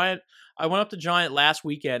 Giant, I went up to Giant last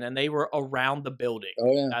weekend and they were around the building. Oh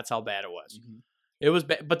yeah, that's how bad it was. It was,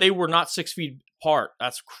 but they were not 6 feet apart.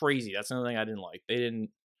 That's crazy. That's another thing I didn't like. They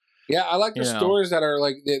didn't. Yeah, I like the stores that are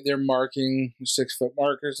like they're marking 6 foot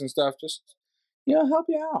markers and stuff. Just help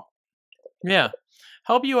you out. Yeah,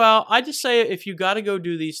 help you out. I just say if you got to go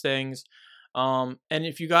do these things. And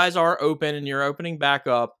if you guys are open and you're opening back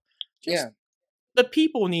up, the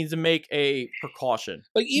people need to make a precaution.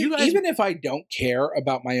 Like even if I don't care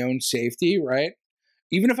about my own safety, right?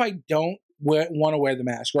 Even if I don't want to wear the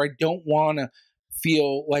mask or I don't want to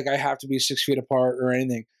feel like I have to be 6 feet apart or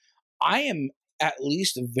anything, I am at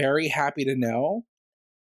least very happy to know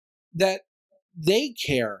that they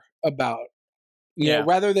care about, you know,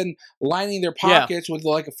 rather than lining their pockets with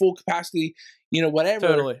like a full capacity, whatever.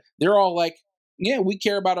 Totally. They're all like, we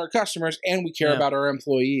care about our customers and we care about our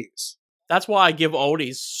employees. That's why I give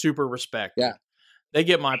Aldi's super respect. Yeah. They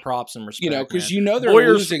get my props and respect. Because man. they're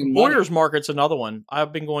losing money. Boyers Market's another one.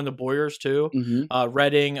 I've been going to Boyers too. Mm-hmm.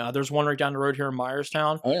 Reading. There's one right down the road here in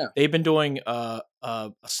Myerstown. Oh yeah. They've been doing a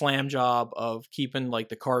slam job of keeping like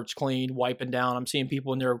the carts clean, wiping down. I'm seeing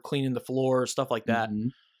people in there cleaning the floor, stuff like that. Mm-hmm.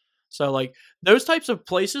 So like those types of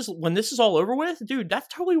places, when this is all over with, dude, that's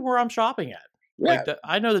totally where I'm shopping at. Yeah. Like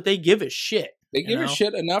I know that they give a shit. They give a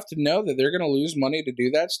shit enough to know that they're going to lose money to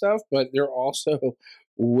do that stuff, but they're also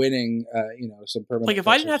winning, some permanent. Like if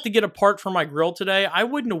I didn't have to get a part for my grill today, I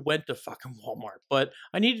wouldn't have went to fucking Walmart. But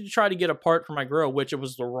I needed to try to get a part for my grill, which it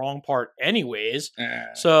was the wrong part anyways.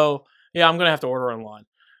 So yeah, I'm gonna have to order online.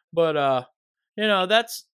 But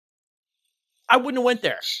that's I wouldn't have went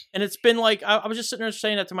there. And it's been like I was just sitting there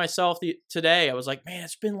saying that to myself today. I was like, man,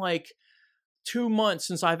 it's been like 2 months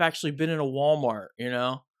since I've actually been in a Walmart,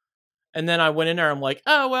 And then I went in there. I'm like,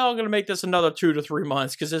 oh, well, I'm going to make this another 2 to 3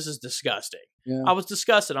 months because this is disgusting. Yeah. I was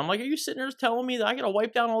disgusted. I'm like, are you sitting there telling me that I got to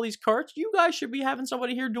wipe down all these carts? You guys should be having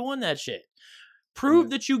somebody here doing that shit.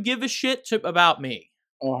 Prove that you give a shit about me.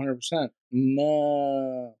 Oh, 100%.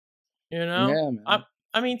 No. Yeah, man.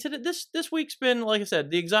 I mean, this week's been, like I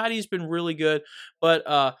said, the anxiety's been really good. But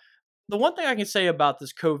the one thing I can say about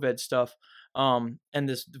this COVID stuff and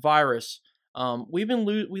this virus, we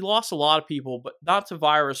lost a lot of people, but not to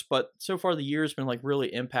virus, but so far the year's been like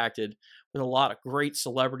really impacted with a lot of great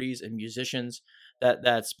celebrities and musicians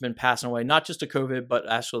that's been passing away, not just to COVID, but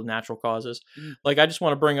actually natural causes. Like I just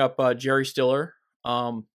want to bring up Jerry Stiller.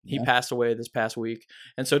 He passed away this past week,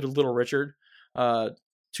 and so did Little Richard.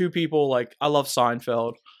 Two people, like I love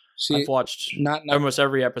Seinfeld. I've watched almost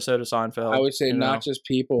every episode of Seinfeld. I would say not just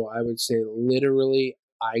people. I would say literally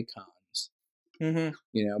icons. Mm-hmm.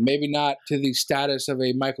 Maybe not to the status of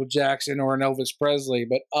a Michael Jackson or an Elvis Presley,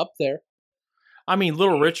 but up there. I mean,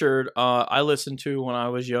 Little Richard, I listened to when I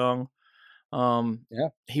was young.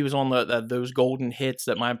 He was on those golden hits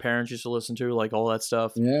that my parents used to listen to, like all that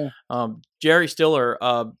stuff. Yeah. Jerry Stiller,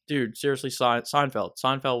 dude, seriously, Seinfeld.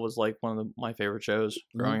 Seinfeld was like one of my favorite shows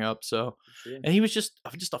growing up. So, and he was just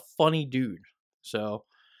a funny dude. So,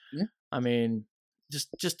 I mean,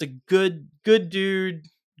 just a good dude.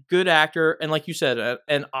 Good actor, and like you said,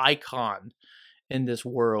 an icon in this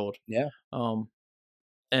world. Yeah.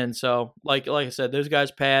 And so, like I said, those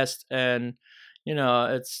guys passed, and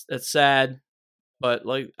it's sad, but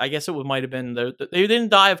like I guess it might have been they didn't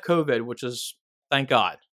die of COVID, which is thank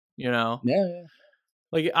God. Yeah.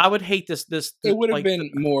 Like I would hate this. It would have been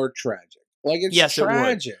more tragic. Like it's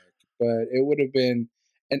tragic, but it would have been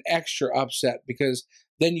an extra upset because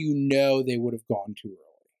then they would have gone too early.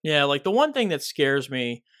 Yeah, like the one thing that scares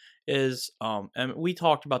me is, and we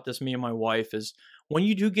talked about this, me and my wife, is when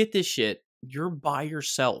you do get this shit, you're by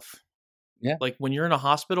yourself. Yeah. Like when you're in a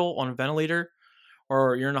hospital on a ventilator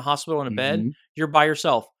or you're in a hospital in a bed, you're by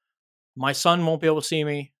yourself. My son won't be able to see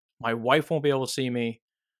me. My wife won't be able to see me.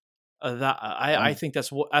 I think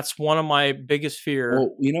that's one of my biggest fear.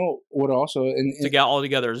 Well, you know what also? To get all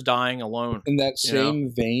together is dying alone. In that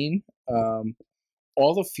same vein,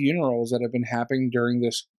 all the funerals that have been happening during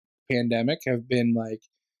this pandemic have been like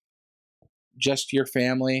just your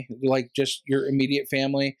family, like just your immediate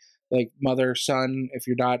family, like mother, son, if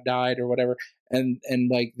your dad died or whatever. And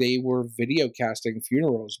like they were video casting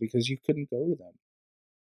funerals because you couldn't go to them.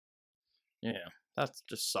 Yeah, that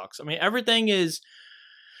just sucks. I mean, everything is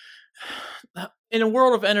in a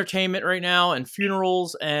world of entertainment right now and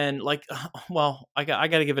funerals and like, well, I got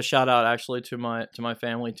to give a shout out actually to my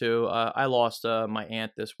family too. I lost my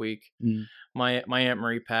aunt this week. My Aunt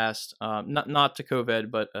Marie passed, not to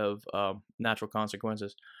COVID, but of natural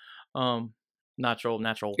consequences,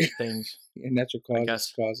 natural things. Natural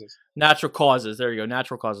causes. Natural causes. There you go.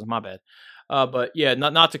 Natural causes. My bad. But yeah,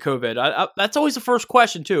 not to COVID. That's always the first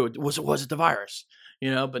question too. Was it the virus?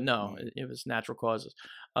 But no, it was natural causes.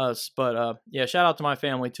 But yeah, shout out to my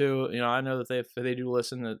family too. I know that if they do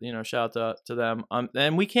listen, that shout out to them.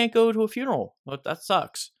 And we can't go to a funeral. That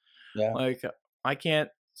sucks. Yeah. Like I can't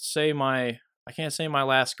say my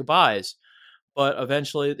last goodbyes, but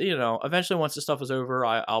eventually once the stuff is over,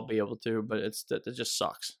 I'll be able to. But it just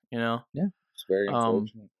sucks. Yeah, it's very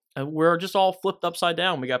unfortunate. And we're just all flipped upside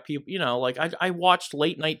down. We got people, like I watched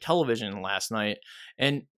late night television last night,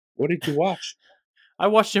 and what did you watch? I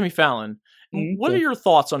watched Jimmy Fallon. What are your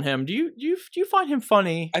thoughts on him? Do you find him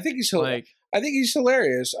funny? I think he's I think he's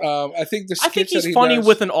hilarious. I think he's funny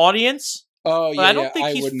with an audience. Oh, but I don't think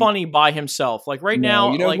he's funny by himself. Like right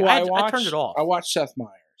now, like I turned it off. I watched Seth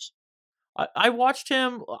Meyers. I watched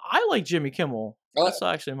him. I like Jimmy Kimmel. That's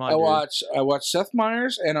actually my. I watched Seth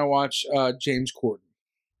Meyers and I watched James Corden.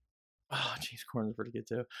 Oh, James Corden's pretty good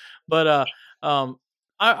too. But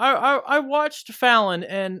I watched Fallon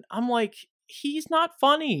and I'm like, he's not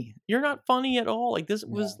funny. You're not funny at all. Like this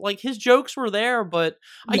was like his jokes were there, but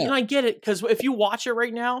I get it because if you watch it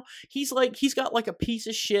right now, he's got like a piece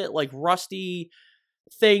of shit like rusty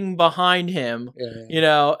thing behind him, you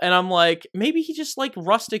know, and I'm like, maybe he just like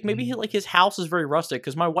rustic, maybe he like his house is very rustic,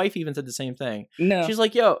 because my wife even said the same thing. No, she's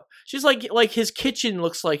like, his kitchen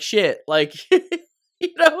looks like shit, like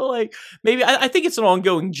you know, like maybe I think it's an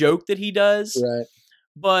ongoing joke that he does, right?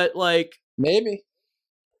 But like maybe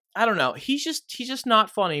I don't know, he's just not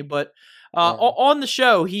funny. But on the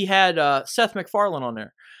show he had Seth MacFarlane on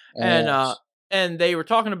there, and they were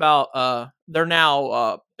talking about they're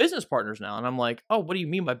now business partners now, and I'm like, oh, what do you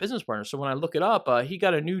mean by business partners? So when I look it up, he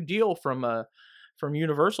got a new deal from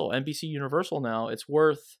Universal, NBC Universal now. It's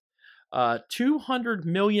worth $200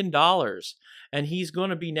 million, and he's going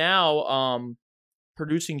to be now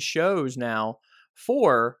producing shows now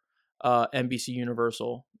for NBC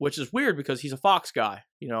Universal, which is weird because he's a Fox guy.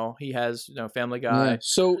 You know, he has Family Guy,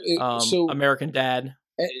 so American Dad.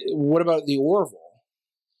 What about the Orville?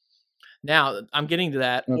 Now, I'm getting to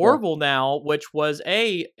that. Okay. Orville now, which was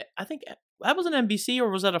I think that was an NBC,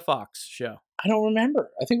 or was that a Fox show? I don't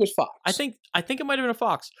remember. I think it was Fox. I think it might have been a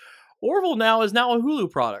Fox. Orville now is now a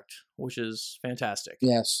Hulu product, which is fantastic.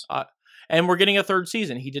 Yes. And we're getting a third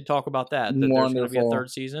season. He did talk about that there's going to be a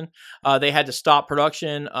third season. They had to stop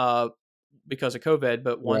production because of COVID,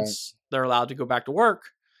 but once they're allowed to go back to work,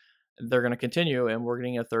 they're going to continue, and we're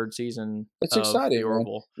getting a third season. It's exciting. The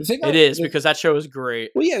Orville. It is, because that show is great.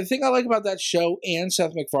 Well, yeah, the thing I like about that show and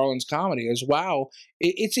Seth MacFarlane's comedy is,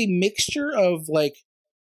 it's a mixture of, like,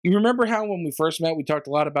 you remember how when we first met, we talked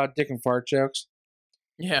a lot about dick and fart jokes?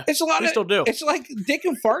 Yeah, it's a lot. We still do. It's like dick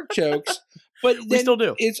and fart jokes, but we still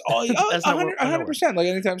do. It's all 100%. Like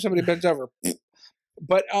anytime somebody bends over,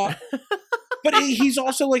 but but he's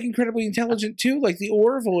also like incredibly intelligent too. Like the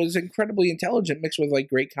Orville is incredibly intelligent mixed with like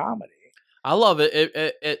great comedy. I love it.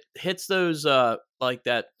 It hits those like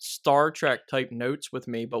that Star Trek type notes with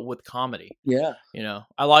me, but with comedy. Yeah, you know,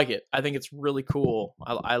 I like it. I think it's really cool.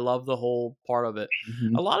 I love the whole part of it.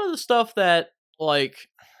 Mm-hmm. A lot of the stuff that like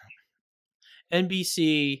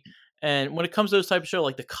NBC, and when it comes to those type of show,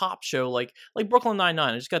 like the cop show, like Brooklyn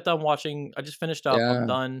Nine-Nine, I just got done watching. I just finished up. I'm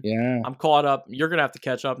done. Yeah, I'm caught up. You're gonna have to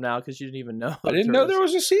catch up now because you didn't even know. I didn't know there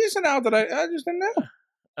was a season out that I just didn't know.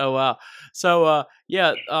 Oh wow! So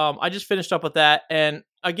I just finished up with that, and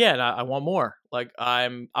again, I want more. Like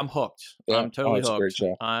I'm hooked. Yeah. I'm totally hooked. It's a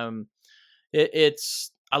great show.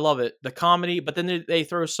 It's I love it. The comedy, but then they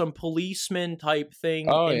throw some policeman type thing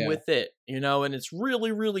in with it, you know, and it's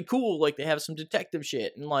really, really cool. Like they have some detective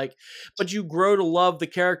shit, and like, but you grow to love the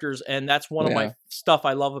characters, and that's one of my stuff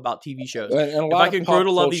I love about TV shows. And if I can grow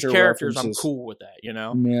to love these characters, I'm cool with that, you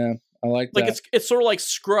know? Yeah, I like that. Like it's sort of like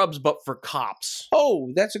Scrubs, but for cops.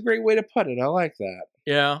 Oh, that's a great way to put it. I like that.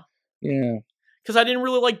 Yeah. Yeah. Because I didn't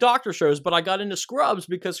really like doctor shows, but I got into Scrubs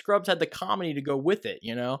because Scrubs had the comedy to go with it,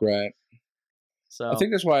 you know? Right. So I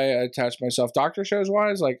think that's why I attached myself doctor shows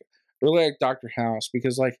wise, like really like Dr. House,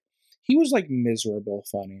 because like he was like miserable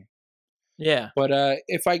funny. Yeah. But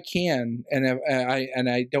if I can, and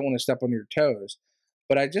I don't want to step on your toes,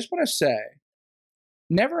 but I just want to say,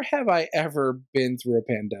 never have I ever been through a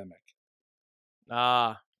pandemic.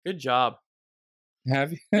 Good job.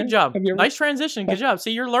 Have you? Good job. Nice transition. Good job.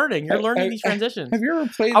 See, you're learning. You're learning these transitions. Have you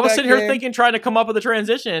ever played? I was sitting here thinking, trying to come up with a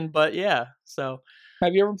transition, but yeah. So.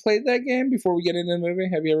 Have you ever played that game before we get into the movie?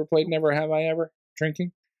 Have you ever played Never Have I Ever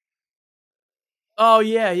Drinking? Oh,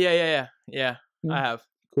 yeah. I have.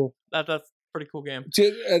 Cool. That's a pretty cool game.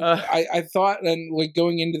 I thought, and like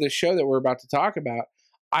going into the show that we're about to talk about,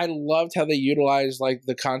 I loved how they utilized like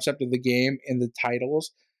the concept of the game in the titles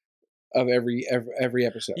of every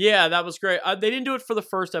episode. Yeah, that was great. They didn't do it for the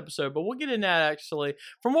first episode, but we'll get into that actually.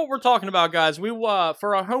 From what we're talking about, guys, we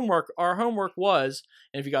for our homework was,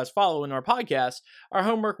 and if you guys follow in our podcast, our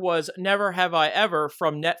homework was Never Have I Ever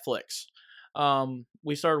from Netflix.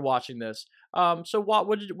 We started watching this. So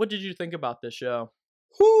what did you think about this show?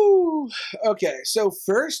 Whew. Okay, so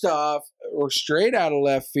first off, or straight out of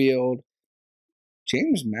left field,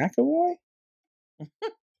 James McAvoy?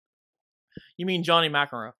 You mean Johnny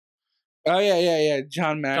McEnroe? Oh, yeah.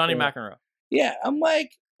 Johnny McEnroe. Yeah, I'm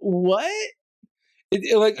like, what?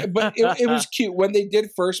 It was cute. When they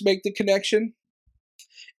did first make the connection,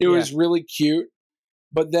 it was really cute.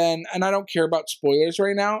 But then, and I don't care about spoilers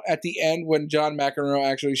right now, at the end when John McEnroe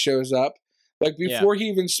actually shows up, like before he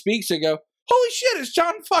even speaks, they go, holy shit, it's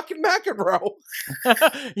John fucking McEnroe.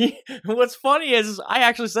 What's funny is I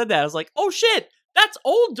actually said that. I was like, oh shit, That's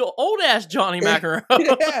old ass Johnny McEnroe.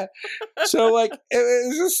 Yeah. So like it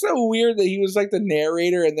was just so weird that he was like the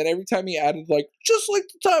narrator, and then every time he added like just like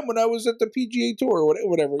the time when I was at the PGA Tour or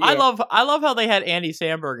whatever. I love how they had Andy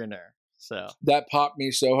Samberg in there. So that popped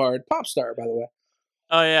me so hard. Pop star, by the way.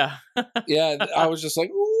 Oh yeah. Yeah, I was just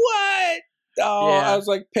like, what? Oh, Yeah. I was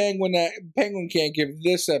like, Penguin can't give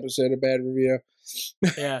this episode a bad review.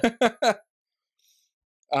 Yeah.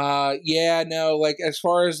 Yeah, no, like as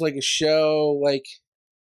far as like a show, like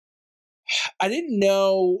I didn't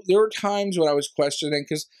know. There were times when I was questioning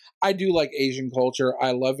because I do like Asian culture.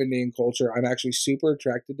 I love Indian culture. I'm actually super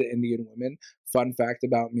attracted to Indian women. Fun fact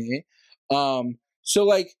about me. So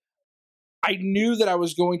like I knew that I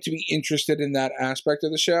was going to be interested in that aspect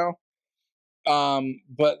of the show.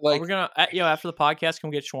 But like we're gonna after the podcast,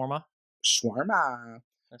 come get shawarma. Shawarma.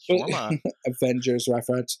 Shawarma. Avengers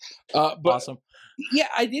reference. But Awesome. yeah,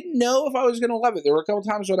 I didn't know if I was gonna love it. There were a couple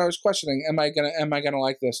times when I was questioning, am I gonna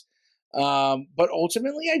like this? But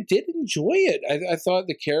ultimately I did enjoy it. I thought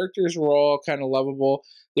the characters were all kind of lovable.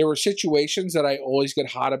 There were situations that I always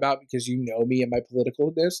get hot about because you know me and my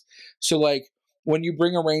politicalness. So like when you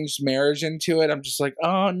bring arranged marriage into it, I'm just like,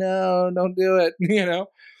 oh no, don't do it, you know?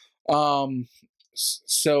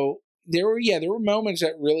 So there were moments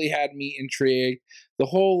that really had me intrigued. The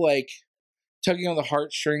whole like tugging on the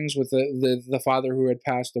heartstrings with the father who had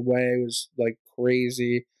passed away was like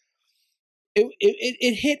crazy.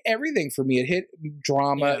 It hit everything for me. It hit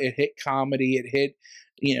drama, it hit comedy, it hit,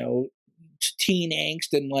 teen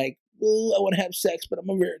angst and like, oh, I want to have sex, but I'm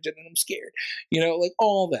a virgin and I'm scared. Like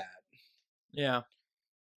all that. Yeah.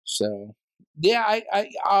 So yeah,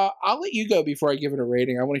 I'll let you go before I give it a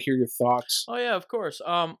rating. I want to hear your thoughts. Oh yeah, of course.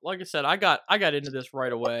 Like I said, I got into this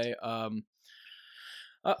right away.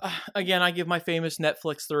 Again, I give my famous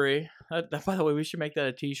Netflix 3. By the way, we should make that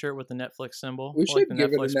a T-shirt with the Netflix symbol. We should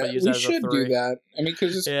give Netflix, it we should do that. I mean,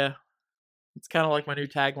 because it's kind of like my new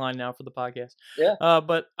tagline now for the podcast. Yeah.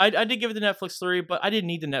 But I did give it the Netflix 3, but I didn't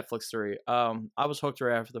need the Netflix 3. I was hooked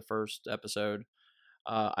right after the first episode.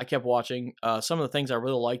 I kept watching. Some of the things I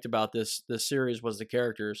really liked about this series was the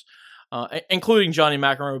characters, including Johnny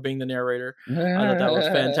McEnroe being the narrator. I thought that was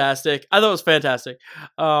fantastic.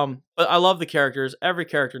 But I love the characters. Every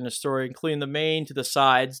character in the story, including the main to the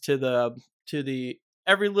sides to the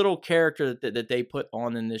every little character that they put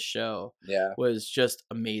on in this show, was just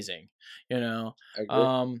amazing. I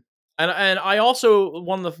agree. And I also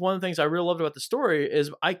one of the things I really loved about the story is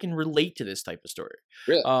I can relate to this type of story.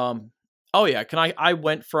 Really? Oh yeah, I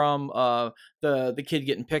went from the kid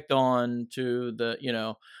getting picked on to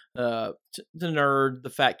the the nerd, the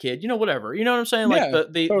fat kid, whatever. You know what I'm saying? Like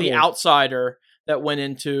the outsider that went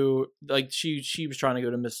into like she was trying to go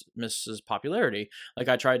to Mrs. Popularity. Like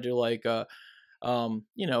I tried to like whether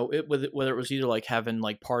it was either like having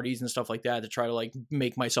like parties and stuff like that to try to like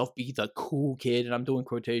make myself be the cool kid, and I'm doing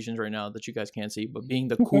quotations right now that you guys can't see, but being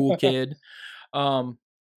the cool kid.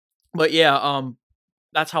 But yeah,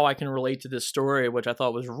 that's how I can relate to this story, which I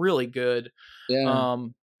thought was really good. Yeah.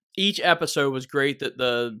 Each episode was great. That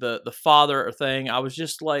the father thing, I was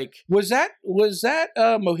just like, was that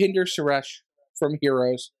Mohinder Suresh from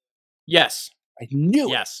Heroes? Yes, I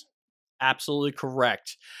knew. Yes, absolutely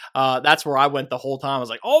correct. That's where I went the whole time. I was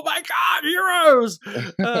like, oh my god, Heroes!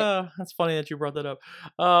 That's funny that you brought that up.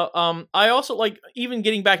 I also like even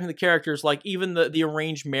getting back into the characters, like even the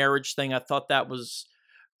arranged marriage thing. I thought that was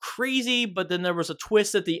crazy, but then there was a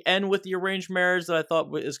twist at the end with the arranged marriage that I thought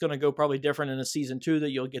is going to go probably different in a season 2 that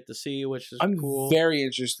you'll get to see, which is cool. I'm very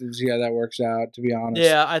interested to see how that works out, to be honest.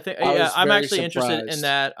 Yeah, I think I'm actually interested in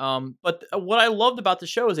that. But what I loved about the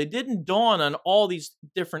show is they didn't dawn on all these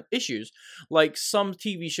different issues like some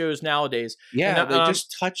TV shows nowadays. Yeah, they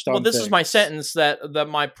just touched on. Well, this things. is my sentence that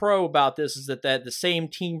my pro about this is that the same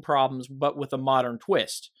teen problems but with a modern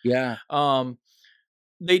twist. Yeah.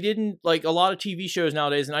 They didn't like a lot of TV shows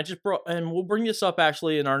nowadays, and and we'll bring this up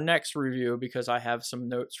actually in our next review because I have some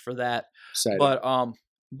notes for that. Exciting.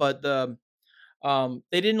 But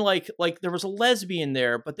they didn't like there was a lesbian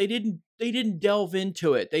there, but they didn't delve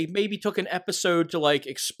into it. They maybe took an episode to like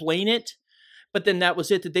explain it, but then that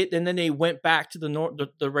was it. And then they went back to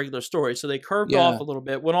the regular story. So they curved off a little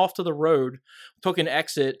bit, went off to the road, took an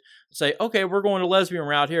exit, say, okay, we're going to lesbian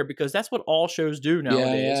route here because that's what all shows do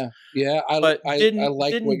nowadays. Yeah. I like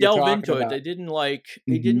didn't delve into it. They didn't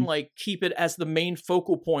didn't keep it as the main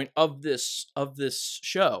focal point of this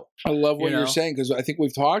show. I love what you're saying because I think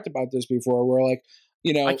we've talked about this before. We're like,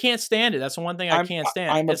 I can't stand it. That's the one thing I can't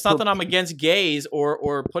stand. It's not that I'm against gays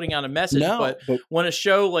or putting out a message, but when a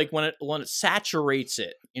show when it saturates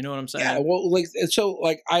it, you know what I'm saying? Yeah. Well, like so,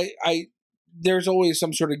 like I there's always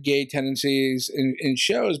some sort of gay tendencies in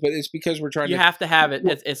shows, but it's because we're trying You have to have it.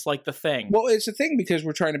 It's like the thing. Well, it's a thing because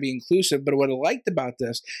we're trying to be inclusive. But what I liked about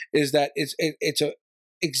this is that it's a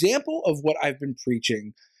example of what I've been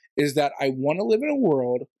preaching, is that I want to live in a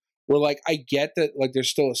world where, like, I get that, like,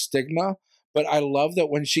 there's still a stigma, but I love that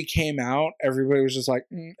when she came out, everybody was just like,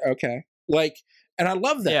 okay. Like, and I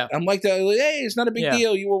love that. Yeah. I'm like, hey, it's not a big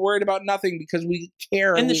deal. You were worried about nothing because we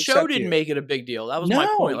care. And the we show accept didn't you. make it a big deal. That was my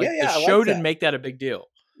point. Like, yeah, the I show like didn't that. make that a big deal.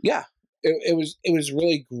 Yeah. It was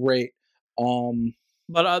really great.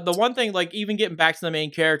 But the one thing, like, even getting back to the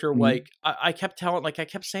main character, Mhm. like, I kept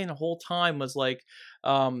saying the whole time was like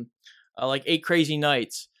 8 Crazy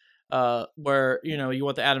Nights, where, you know, you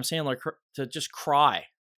want the Adam Sandler to just cry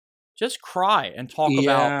and talk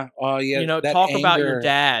about, you know, talk about your anger.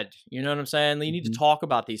 dad. You know what I'm saying? You need to talk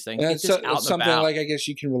about these things. And Get this out and something about. like, I guess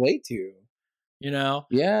you can relate to. You know?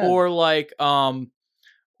 Yeah. Or like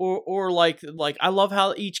or like I love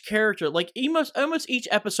how each character, like, almost each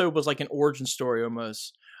episode was like an origin story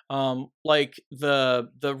almost. Like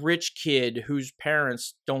the rich kid whose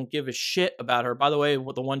parents don't give a shit about her. By the way,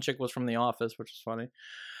 the one chick was from The Office, which is funny.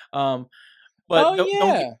 But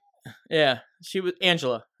yeah, she was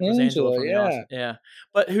Angela. It was Angela from The Office. Yeah,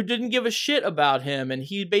 but who didn't give a shit about him, and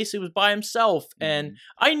he basically was by himself. And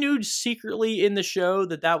I knew secretly in the show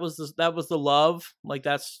that was the love. Like,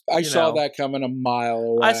 that's, I saw that coming a mile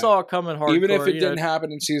away. I saw it coming hardcore. Even if it didn't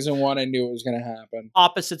happen in season 1, I knew it was going to happen.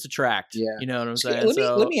 Opposites attract. Yeah, you know what I'm saying.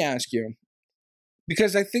 Let me ask you,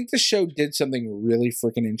 because I think the show did something really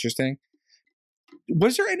freaking interesting.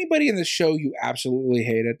 Was there anybody in the show you absolutely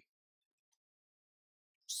hated?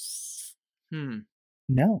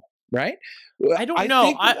 No, right? I don't know.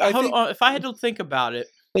 If I had to think about it,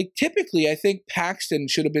 like, typically, I think Paxton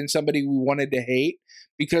should have been somebody we wanted to hate,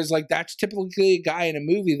 because, like, that's typically a guy in a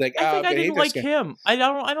movie. Like, I think I didn't like him. I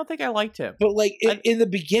don't think I liked him. But, like, in the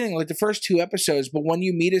beginning, like the first 2 episodes, but when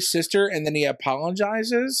you meet his sister and then he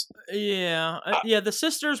apologizes, the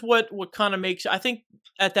sister's what kind of makes. I think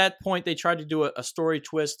at that point they tried to do a story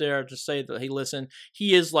twist there to say that, hey, listen,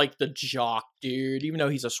 he is like the jock dude, even though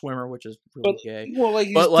he's a swimmer, which is really gay. Well,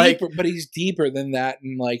 like, he's deeper than that,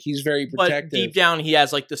 and, like, he's very protective. But deep down, he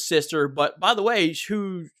has, like, the sister. But, by the way,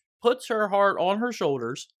 who puts her heart on her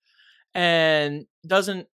shoulders and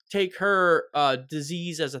doesn't take her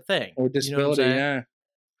disease as a thing, or disability,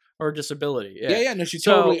 or disability. No, she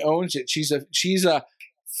totally owns it. She's a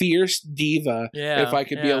fierce diva. If I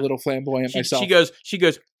could be a little flamboyant myself, she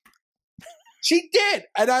goes. She did,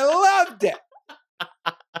 and I loved it.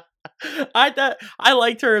 I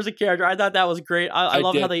liked her as a character. I thought that was great. I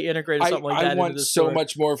love how they integrated something like that. I want so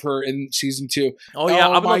much more of her in season 2. Oh yeah,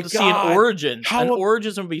 I would love to see an origin.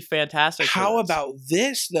 Origins would be fantastic. How about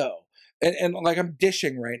this though? And like, I'm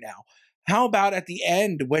dishing right now. How about at the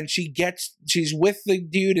end when she's with the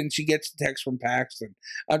dude and she gets the text from Paxton?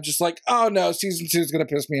 I'm just like, oh no, season 2 is gonna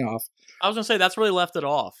piss me off. I was gonna say that's really left it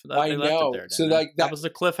off. I know. So, like, that was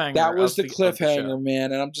the cliffhanger. That was the cliffhanger,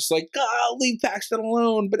 man. And I'm just like, God, leave Paxton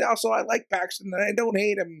alone. But also, I like Paxton and I don't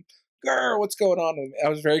hate him. Girl, what's going on? I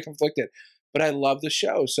was very conflicted, but I love the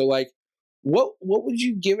show. So, like, what would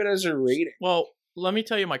you give it as a rating? Well, let me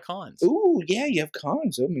tell you my cons. Ooh, yeah, you have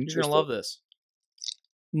cons. I'm interested. You're gonna love this.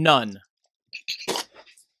 None.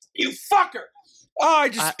 You fucker! Oh, I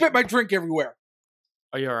just spit my drink everywhere.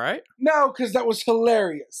 Are you all right? No, because that was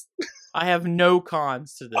hilarious. I have no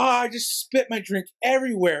cons to this. Oh, I just spit my drink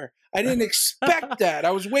everywhere. I didn't expect that.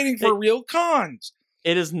 I was waiting for real cons.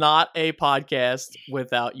 It is not a podcast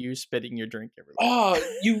without you spitting your drink everywhere. Oh,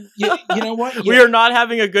 you know what? We are not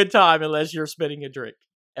having a good time unless you're spitting a drink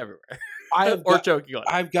everywhere. Choking on it.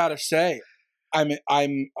 I've got to say, I'm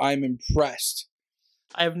impressed.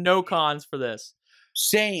 I have no cons for this.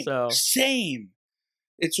 Same.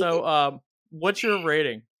 What's your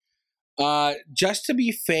rating? Just to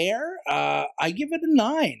be fair, I give it a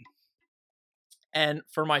 9. And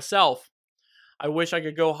for myself, I wish I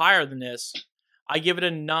could go higher than this. I give it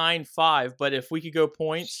a 9.5, but if we could go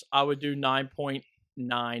points, I would do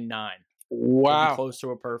 9.99. Wow. Close to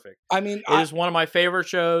a perfect. I mean, it is one of my favorite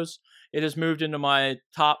shows. It has moved into my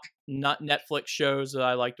top Netflix shows that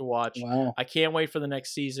I like to watch. Wow. I can't wait for the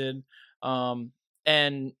next season.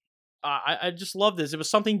 And I just love this. It was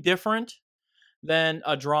something different than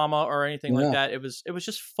a drama or anything like that. It was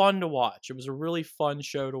just fun to watch. It was a really fun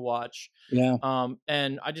show to watch. Yeah.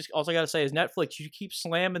 And all I got to say is Netflix, you keep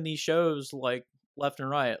slamming these shows like left and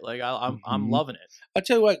right. Like I'm loving it. I'll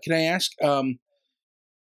tell you what, can I ask,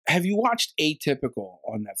 have you watched Atypical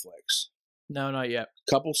on Netflix? No, not yet.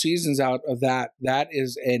 Couple seasons out of that. That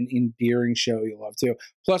is an endearing show you'll love too.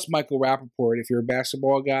 Plus Michael Rappaport, if you're a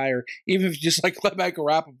basketball guy, or even if you just like Michael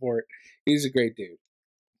Rappaport, he's a great dude.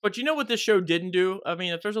 But you know what this show didn't do? I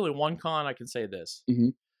mean, if there's only one con, I can say this. Mm-hmm.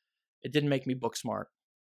 It didn't make me book smart.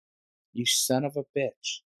 You son of a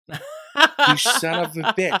bitch. You son of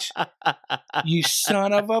a bitch. You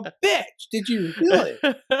son of a bitch. Did you really?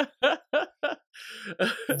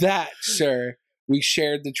 That, sir. We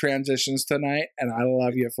shared the transitions tonight, and I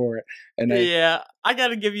love you for it. And yeah, I got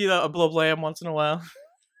to give you a blow blam once in a while.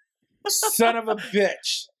 Son of a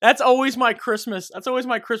bitch. That's always my Christmas. That's always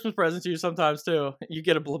my Christmas present to you sometimes, too. You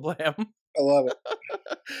get a blow blam. I love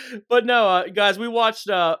it. But no, guys, we watched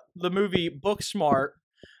the movie Booksmart.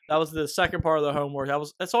 That was the second part of the homework.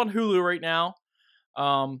 That's on Hulu right now.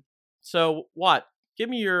 So what? Give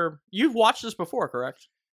me you've watched this before, correct?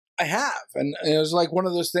 I have, and it was like one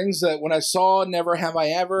of those things that when I saw Never Have I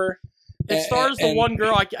Ever. It stars the one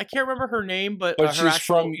girl. I can't remember her name, but her she's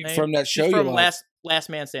from that show. She's from Last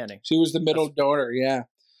Man Standing. She was the middle daughter. Yeah.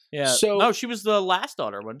 Yeah. So no, she was the last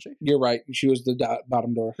daughter, wasn't she? You're right. She was the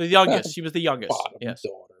bottom daughter. The youngest. She was the youngest. Bottom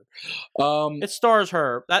daughter. It stars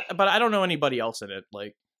her. But I don't know anybody else in it.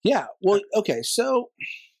 Like. Yeah. Well. Okay. So.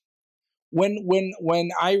 When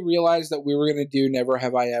I realized that we were going to do Never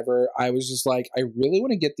Have I Ever, I was just like, I really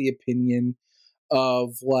want to get the opinion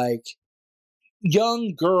of like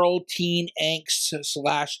young girl teen angst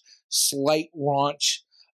 / slight raunch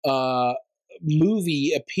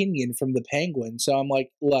movie opinion from the Penguin. So I'm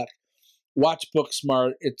like, look, watch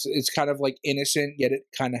Booksmart. It's kind of like innocent, yet it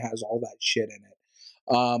kind of has all that shit in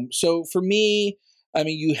it. So for me, I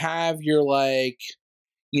mean, you have your like,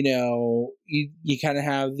 you know, you kind of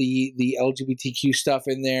have the LGBTQ stuff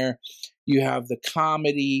in there. You have the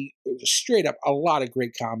comedy, straight up, a lot of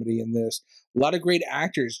great comedy in this. A lot of great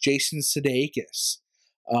actors. Jason Sudeikis.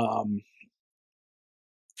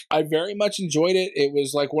 I very much enjoyed it. It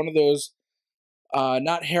was like one of those,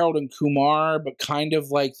 not Harold and Kumar, but kind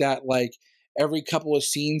of like that, like every couple of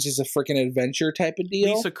scenes is a freaking adventure type of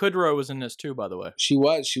deal. Lisa Kudrow was in this too, by the way. She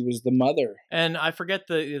was the mother. And I forget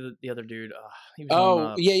the other dude. He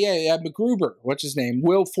was yeah, MacGruber. What's his name?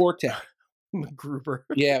 Will Forte. MacGruber.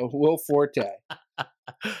 Yeah, Will Forte.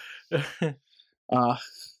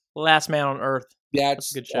 Last Man on Earth.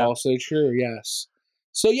 That's also true. Yes.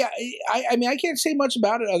 So yeah, I mean, I can't say much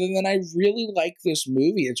about it other than I really like this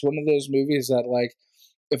movie. It's one of those movies that, like,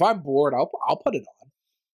 if I'm bored, I'll put it on.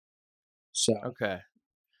 So okay,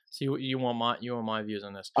 so you want my views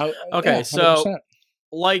on this? Okay, yeah, so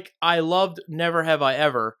like I loved Never Have I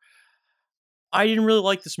Ever. I didn't really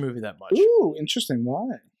like this movie that much. Ooh, interesting.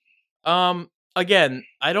 Why? Again,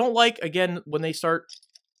 I don't like when they start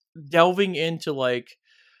delving into like,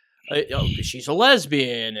 she's a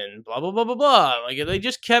lesbian and blah blah blah blah blah. Like they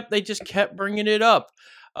just kept bringing it up.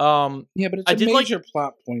 Yeah, but it's a major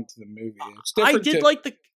plot point to the movie. It's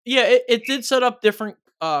different. It did set up different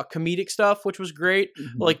comedic stuff, which was great,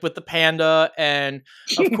 like with the panda, and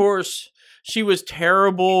of course she was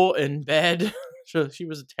terrible in bed. She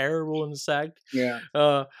was terrible in sex. Yeah.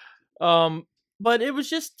 But it was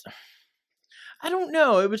just, I don't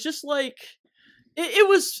know. It was just like it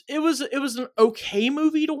was an okay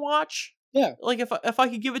movie to watch. Yeah. Like if I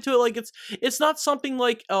could give it to it, like it's not something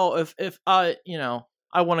like, oh, if I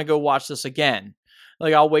I want to go watch this again.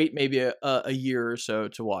 Like I'll wait maybe a year or so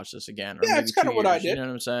to watch this again. Or it's kind of what I did. You know what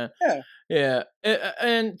I'm saying? Yeah.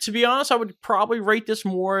 And to be honest, I would probably rate this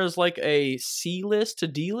more as like a C list to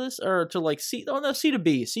D list, or to like C to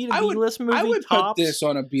B list movie. I would put this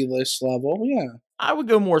on a B list level. Yeah. I would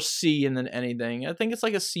go more C than anything. I think it's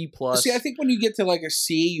like a C plus. See, I think when you get to like a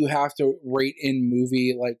C, you have to rate in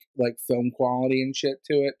movie like film quality and shit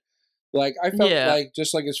to it. Like I felt like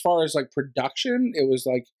just like as far as like production, it was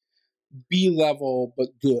like B level but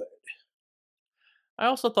good. I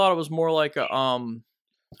also thought it was more like a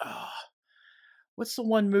what's the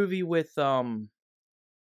one movie with oh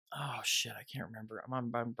shit, I can't remember.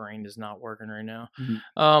 My brain is not working right now.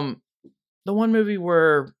 Mm-hmm. The one movie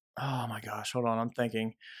where, oh my gosh, hold on, I'm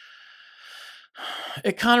thinking.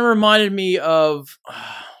 It kind of reminded me of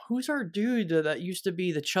who's our dude that used to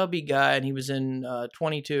be the chubby guy and he was in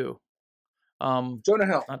 22. Jonah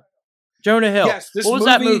Hill. Jonah Hill. Yes, what was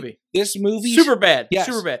that movie? This movie, Superbad. Yes,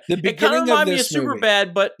 Superbad. It kind of reminded me of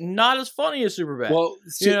Superbad, but not as funny as Superbad. Well,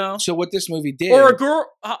 so what this movie did, or a girl.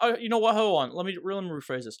 You know what? Hold on. Let me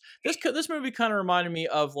rephrase this. This movie kind of reminded me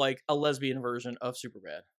of like a lesbian version of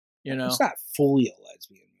Superbad. You know, it's not fully a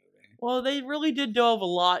lesbian movie. Well, they really did delve a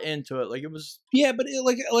lot into it. Like it was. Yeah, but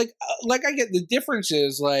like I get the difference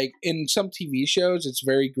is like in some TV shows it's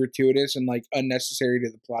very gratuitous and like unnecessary to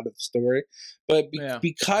the plot of the story, but Yeah.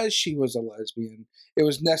 because she was a lesbian, it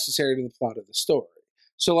was necessary to the plot of the story.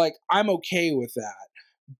 So like I'm okay with that,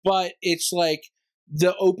 but it's like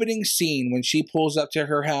the opening scene when she pulls up to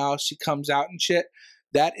her house, she comes out and shit.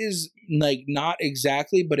 That is like not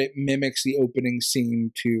exactly, but it mimics the opening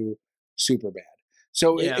scene to Superbad.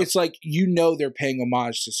 So Yeah. it's like they're paying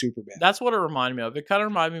homage to Superbad. That's what it reminded me of. It kind of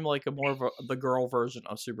reminded me of like the girl version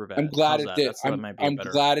of Superbad. I'm glad it did. I'm better.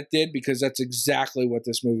 glad it did because that's exactly what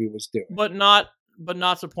this movie was doing. But not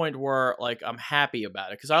to the point where like I'm happy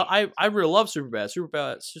about it because I really love Superbad.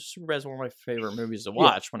 Superbad is one of my favorite movies to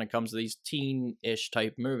watch when it comes to these teen-ish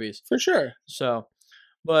type movies. For sure. So,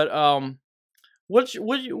 but what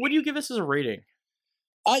do you give this as a rating?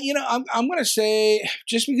 I'm gonna say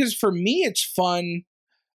just because for me it's fun.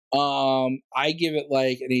 I give it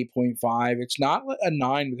like an 8.5. It's not a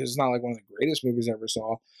 9 because it's not like one of the greatest movies I ever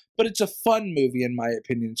saw, but it's a fun movie in my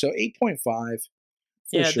opinion. So 8.5.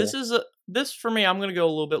 Yeah, sure. this for me. I'm gonna go a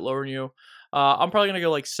little bit lower than you. I'm probably gonna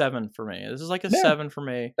go like 7 for me. This is like a 7 for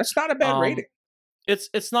me. That's not a bad rating. It's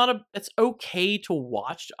okay to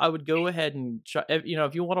watch. I would go ahead and try,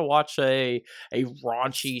 if you want to watch a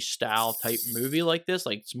raunchy style type movie like this,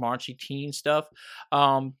 like some raunchy teen stuff.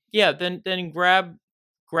 Then grab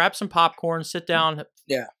some popcorn, sit down,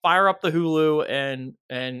 fire up the Hulu,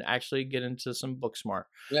 and actually get into some Booksmart.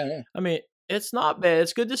 Yeah. I mean, it's not bad.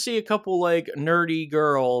 It's good to see a couple like nerdy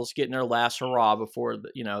girls getting their last hurrah before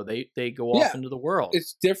they go off into the world.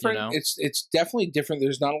 It's different. It's definitely different.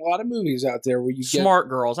 There's not a lot of movies out there where you smart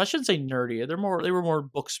girls. I shouldn't say nerdy. They were more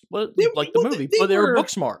books like the movie, but they were book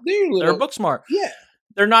smart. They're book smart. Yeah.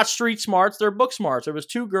 They're not street smarts. They're book smarts. There was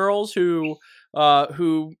 2 girls who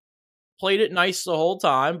played it nice the whole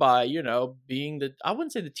time by being I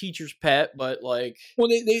wouldn't say the teacher's pet, but like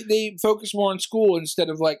they focus more on school instead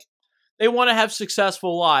of like. They want to have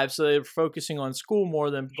successful lives, so they're focusing on school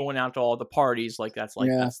more than going out to all the parties. That's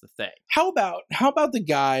the thing. How about the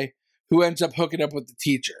guy who ends up hooking up with the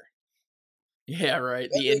teacher? Yeah, right.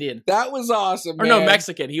 The Indian. That was awesome. Or no,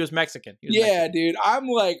 Mexican. He was Mexican. Mexican. Dude. I'm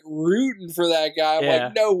like rooting for that guy. I'm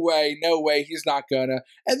like, no way, he's not gonna.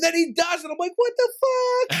 And then he does, and I'm like, what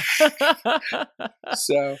the fuck?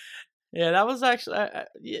 So. Yeah, that was actually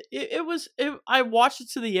I watched it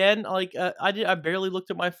to the end. Like I barely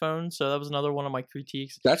looked at my phone, so that was another one of my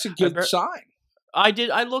critiques. That's a good sign.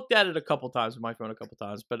 I looked at it a couple times with my phone,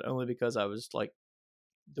 but only because I was like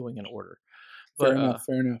doing an order. Fair enough.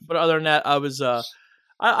 But other than that, I was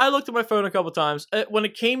I looked at my phone a couple times. When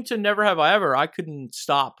it came to Never Have I Ever, I couldn't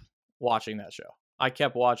stop watching that show. I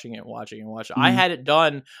kept watching it. Mm-hmm. I had it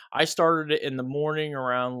done. I started it in the morning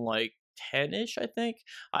around like 10-ish, I think.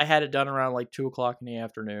 I had it done around like 2:00 in the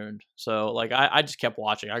afternoon. So like I just kept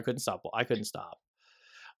watching. I couldn't stop.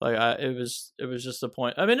 Like it was just the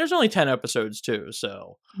point. I mean, there's only 10 episodes too,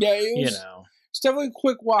 so yeah, it's definitely a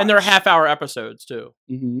quick watch, and they're half-hour episodes too.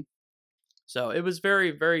 Mm-hmm. So it was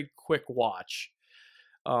very, very quick watch.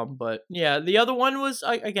 But yeah, the other one was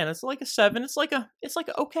again, it's like a 7. It's like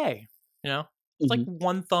okay, it's like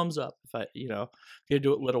 1 thumbs up if you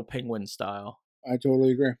do it Little Penguin style. I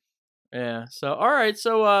totally agree. Yeah. So, all right.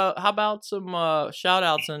 So, how about some shout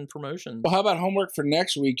outs and promotions? Well, how about homework for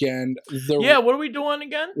next weekend? What are we doing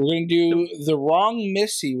again? We're going to do The Wrong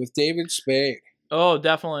Missy with David Spade. Oh,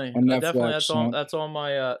 definitely. On Netflix, definitely. That's on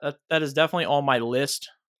my, that is definitely on my list.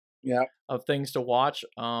 Yeah. Of things to watch.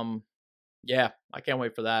 Yeah, I can't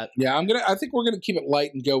wait for that. Yeah, I think we're going to keep it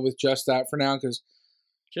light and go with just that for now.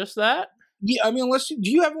 Just that? Yeah, I mean, do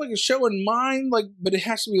you have like a show in mind? Like, but it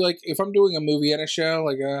has to be like if I'm doing a movie and a show,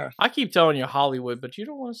 like I keep telling you Hollywood, but you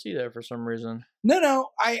don't want to see that for some reason. No,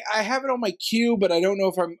 I have it on my queue, but I don't know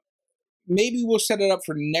if I'm. Maybe we'll set it up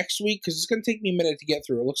for next week because it's going to take me a minute to get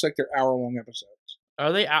through. It looks like they're hour-long episodes.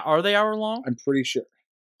 Are they hour long? I'm pretty sure.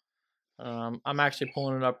 I'm actually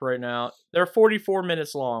pulling it up right now. They're 44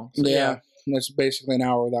 minutes long. So yeah. That's basically an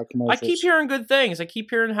hour without commercials. I keep hearing good things. I keep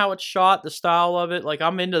hearing how it's shot, the style of it. Like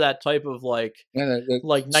I'm into that type of like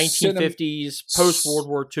 1950s post World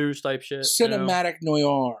War II type shit. Cinematic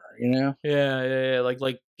noir, Yeah,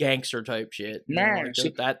 like gangster type shit. Man,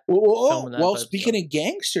 well, speaking of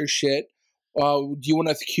gangster shit, do you want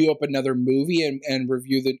to queue up another movie and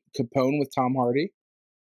review the Capone with Tom Hardy?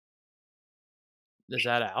 Is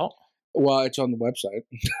that out? Well, it's on the website.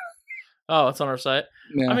 Oh, it's on our site.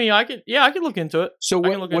 Yeah. I mean, I could look into it. So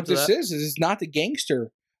what this is it's not the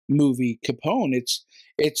gangster movie Capone.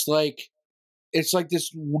 It's like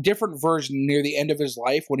this different version near the end of his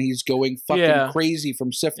life when he's going fucking crazy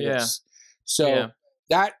from syphilis. So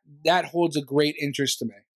that holds a great interest to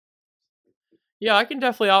me. Yeah, I can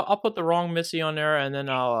definitely. I'll put the wrong Missy on there, and then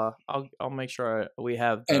I'll make sure we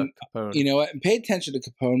have the And Capone. you know what? And pay attention to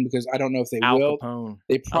Capone, because I don't know if they Al will. Capone.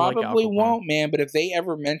 They I like Al probably Capone. won't, man. But if they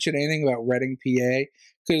ever mention anything about Reading, PA,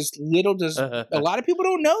 because little does a lot of people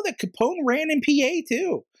don't know that Capone ran in PA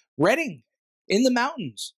too, Reading, in the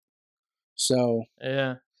mountains. So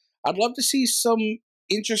Yeah, I'd love to see some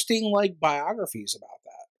interesting like biographies about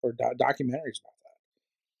that, or documentaries about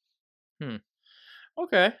that.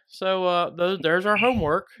 Okay, so there's our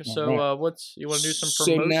homework. So right. what's you want to do some So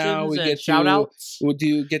promotions now we and get shout outs? We'll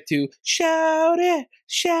get to shout it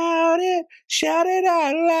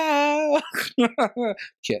out loud.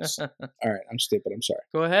 Kiss. All right, I'm stupid. I'm sorry.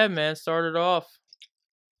 Go ahead, man. Start it off.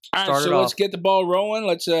 All right, so let's get the ball rolling.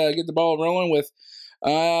 Let's get the ball rolling with.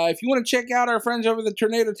 If you want to check out our friends over the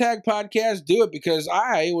Tornado Tag Podcast, do it, because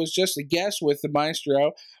I was just a guest with the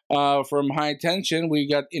Maestro from High Tension. We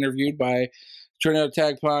got interviewed by Tornado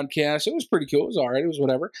Tag Podcast. It was pretty cool. It was all right. It was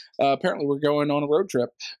whatever. Apparently, we're going on a road trip.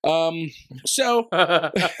 So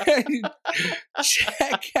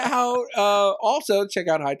check out. Also, check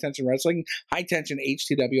out High Tension Wrestling, High Tension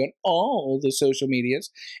HTW, on all the social medias.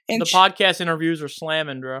 And the podcast interviews are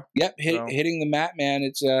slamming, bro. Yep, hitting the mat, man.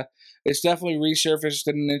 It's definitely resurfaced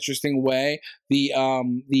in an interesting way.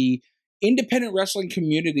 The independent wrestling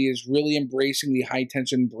community is really embracing the High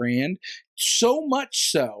Tension brand, so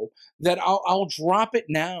much so that I'll drop it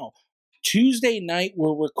now. Tuesday night,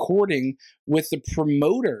 we're recording with the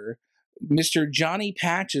promoter, Mr. Johnny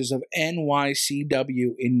Patches of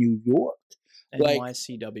NYCW in New York.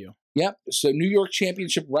 NYCW. Yep. So New York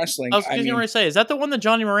Championship Wrestling. I was going to say, is that the one that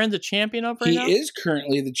Johnny Moran's a champion of right now? He is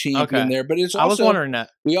currently the champion there, but it's also, I was wondering that.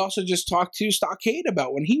 We also just talked to Stockade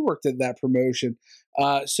about when he worked at that promotion.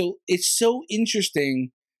 So it's so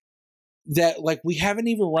interesting that like we haven't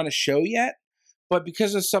even run a show yet, but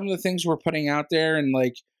because of some of the things we're putting out there and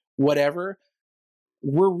like whatever,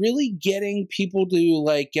 we're really getting people to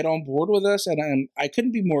like get on board with us, and I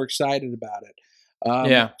couldn't be more excited about it.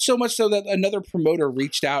 So much so that another promoter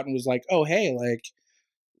reached out and was like, "Oh, hey, like,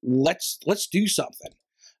 let's do something."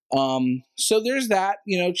 So there's that.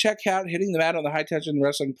 Check out Hitting the Mat on the High Tension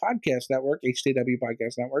Wrestling Podcast Network, HTW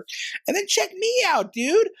Podcast Network, and then check me out,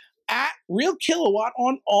 dude, at Real Kilowatt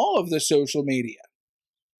on all of the social media.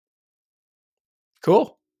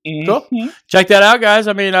 Cool. Cool. Check that out, guys.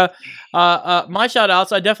 I mean, my shout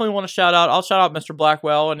outs, I definitely want to shout out. I'll shout out Mr.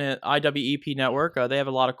 Blackwell and the IWEP Network. They have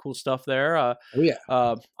a lot of cool stuff there.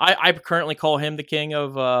 I currently call him the king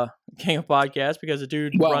of podcasts because the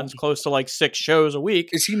dude runs close to like 6 shows a week.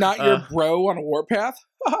 Is he not your bro on a warpath?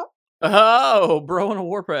 Oh, bro on a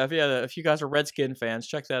warpath. Yeah, if you guys are Redskin fans,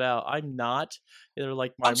 check that out. I'm not. They're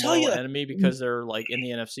like my mortal enemy because they're like in the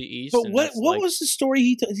NFC East. But what was the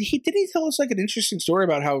story did he tell us like an interesting story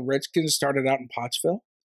about how Redskins started out in Pottsville?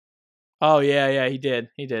 Oh yeah, he did.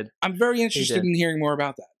 I'm very interested in hearing more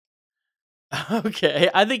about that. Okay,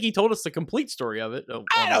 I think he told us the complete story of it.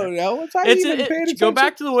 I don't know. Go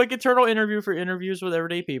back to the Wicked Turtle interview for interviews with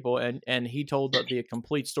everyday people, and he told the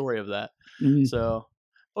complete story of that. Mm-hmm. So.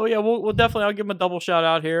 Oh yeah, we'll definitely. I'll give him a double shout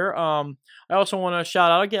out here. I also want to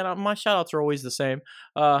shout out again. My shout outs are always the same.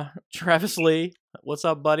 Travis Lee, what's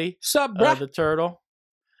up, buddy? Sup, bro? The turtle.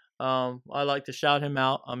 I like to shout him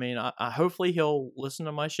out. I mean, I hopefully he'll listen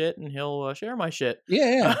to my shit and he'll share my shit.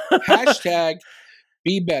 Yeah. Hashtag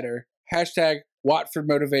be better. Hashtag Watford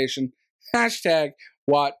motivation. Hashtag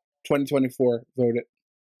Watt 2024 vote it.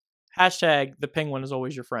 Hashtag the penguin is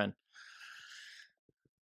always your friend.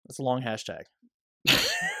 That's a long hashtag.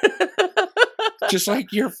 Just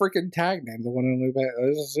like your freaking tag name, the one in the back.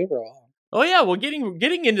 This is super long. Oh yeah, well,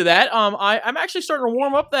 getting into that, I'm actually starting to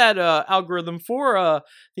warm up that algorithm for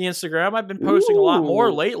the Instagram. I've been posting a lot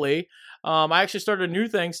more lately. I actually started a new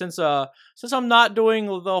thing since I'm not doing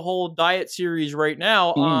the whole diet series right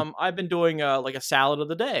now. I've been doing like a salad of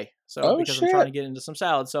the day. So I'm trying to get into some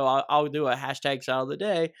salad, so I'll do a hashtag salad of the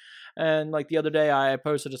day. And like the other day, I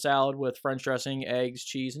posted a salad with French dressing, eggs,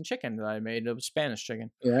 cheese, and chicken that I made. It was Spanish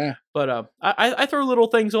chicken. Yeah. But I throw little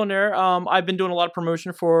things on there. I've been doing a lot of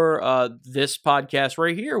promotion for this podcast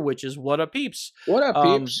right here, which is What Up Peeps. What Up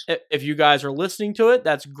Peeps? If you guys are listening to it,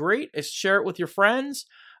 that's great. Share it with your friends.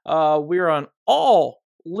 We're on all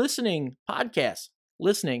listening podcast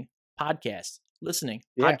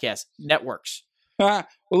networks. Well,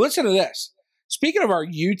 listen to this. Speaking of our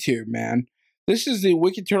YouTube, man, this is the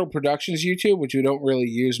Wicked Turtle Productions YouTube, which we don't really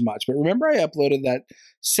use much. But remember I uploaded that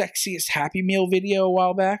sexiest Happy Meal video a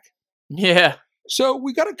while back? Yeah. So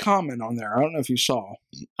we got a comment on there. I don't know if you saw.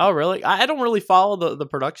 Oh, really? I don't really follow the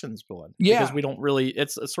productions one. Yeah. Because we don't really,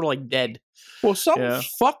 it's sort of like dead. Well, some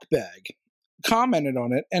fuckbag commented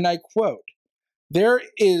on it, and I quote, "There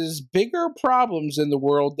is bigger problems in the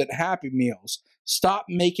world than Happy Meals. Stop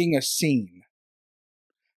making a scene."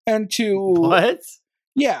 And What?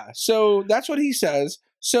 Yeah, so that's what he says.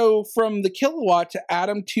 So from the Kilowatt to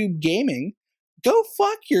Atom Tube Gaming, go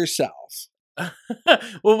fuck yourself.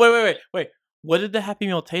 Well, wait. What did the Happy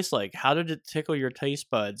Meal taste like? How did it tickle your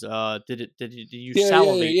taste buds? Did you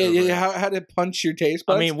salivate? Yeah. over it? How did it punch your taste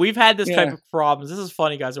buds? I mean, we've had this type Yeah. of problems. This is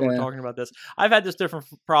funny, guys, that we're Yeah. talking about this. I've had this different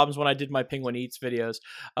problems when I did my Penguin Eats videos.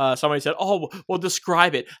 Somebody said, "Oh, well,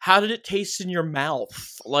 describe it. How did it taste in your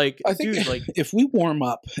mouth?" Like, I think dude, like, if we warm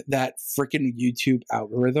up that freaking YouTube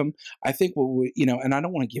algorithm, I think what we, and I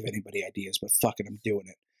don't want to give anybody ideas, but fucking, I'm doing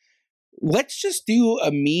it. Let's just do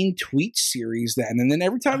a mean tweet series then, and then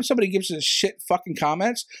every time somebody gives us shit fucking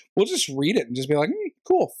comments, we'll just read it and just be like,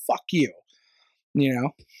 "Cool, fuck you,"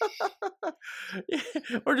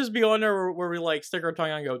 or just be on there where we like stick our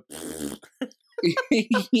tongue out and go.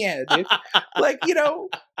 Yeah, dude. Like,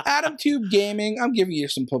 Atom Tube Gaming, I'm giving you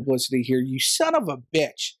some publicity here, you son of a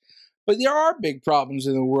bitch. But there are big problems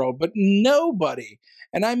in the world, but nobody,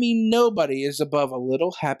 and I mean nobody, is above a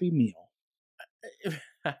little Happy Meal.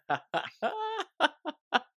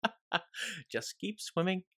 Just keep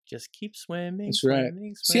swimming. Just keep swimming. That's right.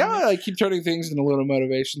 Swimming. See how I keep turning things into a little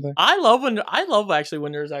motivation thing? I love actually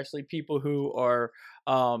when there's actually people who are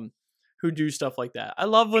who do stuff like that. I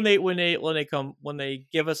love when they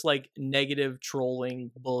give us like negative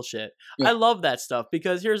trolling bullshit. Yeah. I love that stuff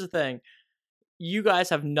because here's the thing. You guys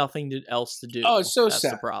have nothing else to do. Oh, it's so That's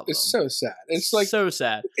sad. The problem. It's so sad. It's like so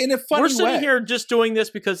sad. In a funny way. We're sitting here just doing this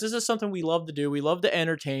because this is something we love to do. We love to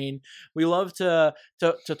entertain. We love to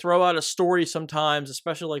throw out a story sometimes,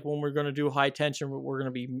 especially like when we're going to do high tension. We're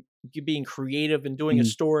going to be being creative and doing a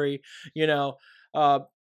story.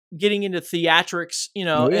 Getting into theatrics.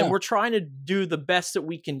 And we're trying to do the best that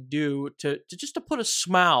we can do to just to put a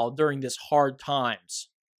smile during this hard times.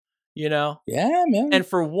 Yeah, man. And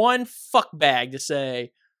for one fuckbag to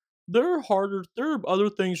say there are other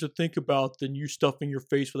things to think about than you stuffing your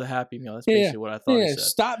face with a Happy Meal. That's basically what I thought he said.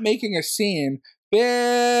 Stop making a scene, bitch.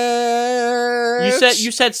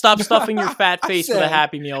 You said stop stuffing your fat face with a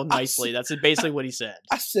Happy Meal nicely. That's basically what he said.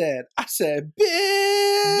 I said,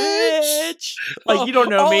 bitch. Like, you don't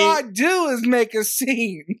know me. All I do is make a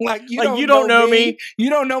scene. Like, you don't know me. You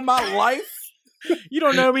don't know my life. You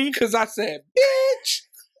don't know me. Because I said, bitch.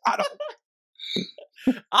 I don't.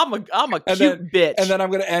 I'm a cute bitch. And then I'm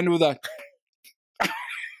going to end with a.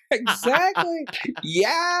 Exactly.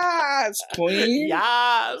 Yes, queen.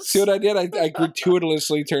 Yes. See what I did? I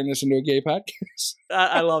gratuitously turned this into a gay podcast.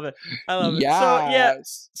 I love it.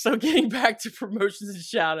 Yes. So getting back to promotions and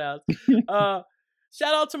shout outs.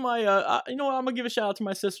 Shout out to my, I'm going to give a shout out to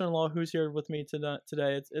my sister-in-law who's here with me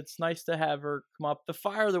today. It's nice to have her come up. The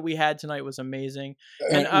fire that we had tonight was amazing.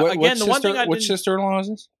 And which sister-in-law is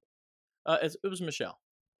this? It was Michelle.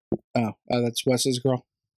 Oh, that's Wes's girl?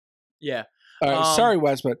 Yeah. All right, sorry,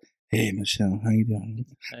 Wes, but hey, Michelle, how you doing?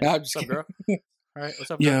 Hey, No, what's up, girl? All right,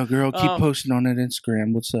 what's up, girl? Yo, girl, keep posting on that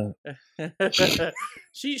Instagram. What's up?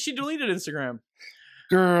 She deleted Instagram.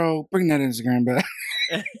 Girl, bring that Instagram back.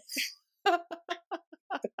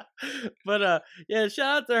 But yeah,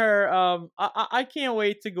 shout out to her. I can't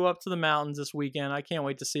wait to go up to the mountains this weekend. I can't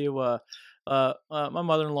wait to see my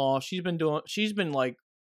mother-in-law. She's been like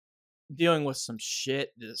dealing with some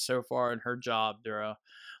shit so far in her job, Dura.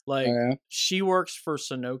 Like, she works for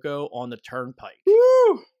Sunoco on the turnpike.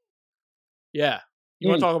 Woo! Yeah. You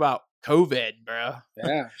want to talk about COVID, bro?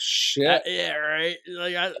 Yeah, shit. Yeah, right?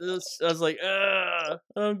 Like, I was like,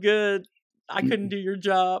 I'm good. I couldn't do your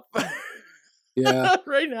job. Yeah.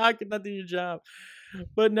 Right now, I could not do your job.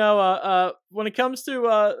 But no, when it comes to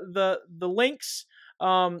the links,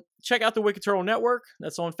 check out the Wicked Turtle Network.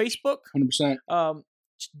 That's on Facebook. 100%.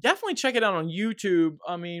 Definitely check it out on YouTube.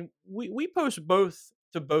 I mean, we post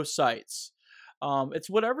to both sites. It's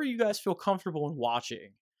whatever you guys feel comfortable in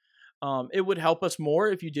watching. It would help us more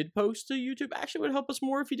if you did post to YouTube. Actually, it would help us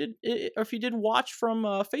more if you did watch from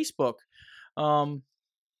Facebook. We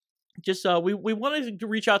wanted to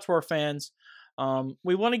reach out to our fans.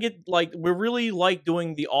 We want to get we really like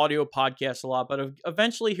doing the audio podcast a lot, but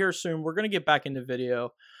eventually here soon we're going to get back into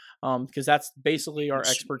video. Because that's basically our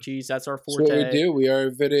expertise. That's our forte. That's what we do. We are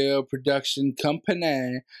a video production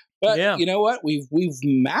company. But you know what? We have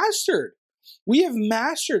mastered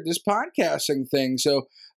this podcasting thing. So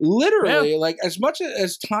literally, like, as much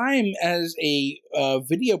as time as a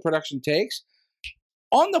video production takes,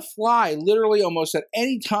 on the fly, literally almost at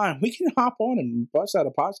any time, we can hop on and bust out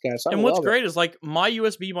a podcast. And what's great is, like, my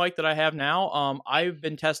USB mic that I have now, I've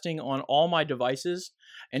been testing on all my devices,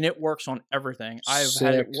 and it works on everything. I've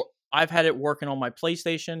had it I've had it working on my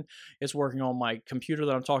PlayStation. It's working on my computer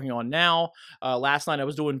that I'm talking on now. Last night I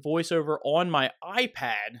was doing voiceover on my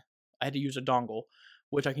iPad. I had to use a dongle,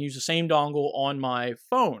 which I can use the same dongle on my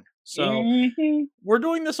phone. So we're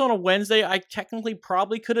doing this on a Wednesday. I technically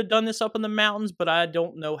probably could have done this up in the mountains, but I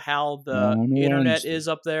don't know how the internet is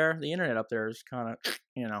up there. The internet up there is kind of,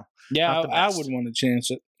 Yeah, not the I best. would want to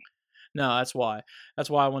chance it. No, that's why. That's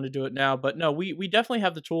why I want to do it now. But no, we definitely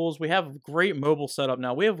have the tools. We have a great mobile setup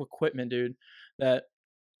now. We have equipment, dude, that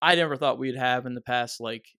I never thought we'd have in the past,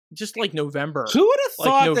 just November. Who would have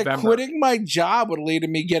thought that quitting my job would lead to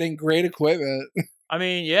me getting great equipment? I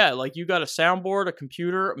mean, yeah, you got a soundboard, a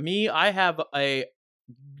computer. Me, I have a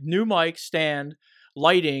new mic stand,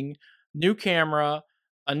 lighting, new camera,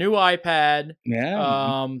 a new iPad,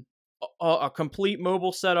 a complete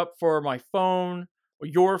mobile setup for my phone,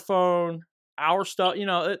 your phone, our stuff.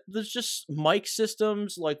 There's just mic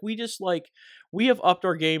systems. We have upped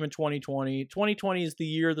our game in 2020. 2020 is the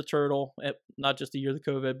year of the turtle, not just the year of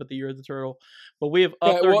the COVID, but the year of the turtle. But we have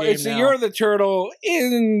upped our game. It's the year of the turtle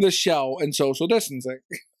in the shell and social distancing.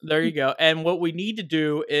 There you go. And what we need to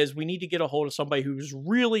do is we need to get a hold of somebody who's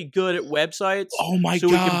really good at websites. Oh my God. So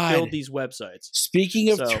we can build these websites. Speaking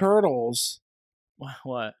of turtles.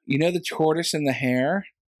 What? You know the tortoise and the hare?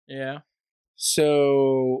 Yeah.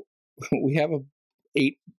 So we have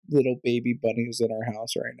 8 little baby bunnies in our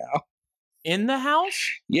house right now. In the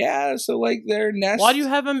house? Yeah, so their nest. Why do you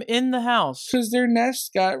have them in the house? Because their nest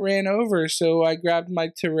got ran over, so I grabbed my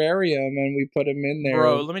terrarium and we put them in there.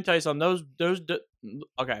 Bro, let me tell you something.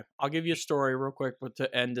 Okay, I'll give you a story real quick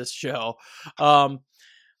to end this show. We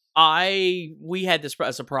had this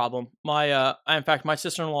as a problem. In fact, my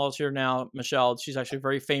sister-in-law is here now, Michelle. She's actually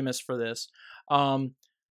very famous for this.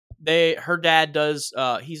 Her dad does.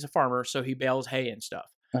 He's a farmer, so he bales hay and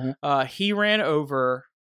stuff. Uh-huh. He ran over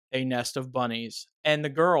a nest of bunnies, and the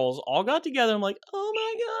girls all got together. I'm like, oh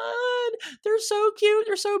my God, they're so cute,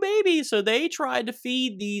 they're so baby. So they tried to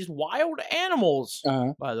feed these wild animals,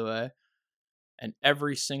 by the way, and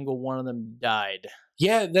every single one of them died.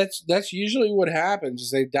 Yeah, that's usually what happens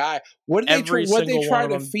is they die. What they try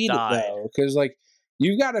to feed it though? Because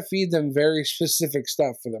you got to feed them very specific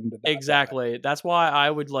stuff for them to die. Exactly. That's why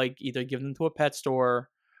I would either give them to a pet store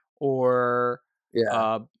or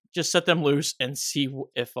just set them loose and see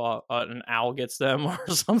if an owl gets them or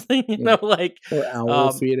something. Or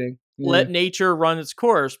owl feeding. Let nature run its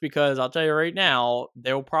course, because I'll tell you right now,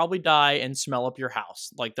 they'll probably die and smell up your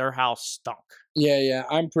house. Their house stunk. Yeah.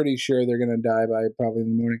 I'm pretty sure they're gonna die by probably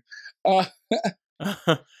in the morning.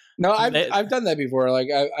 No, I've done that before.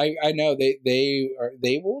 I know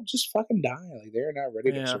they will just fucking die. They're not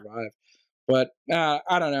ready to survive. But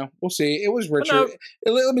I don't know. We'll see. It was Richard.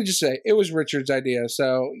 Let me just say, it was Richard's idea.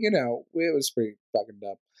 So it was pretty fucking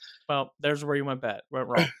dumb. Well, there's where you went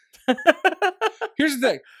wrong. Here's the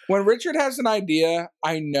thing. When Richard has an idea,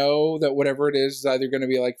 I know that whatever it is either going to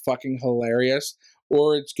be fucking hilarious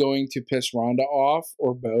or it's going to piss Rhonda off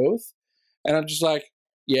or both. And I'm just like,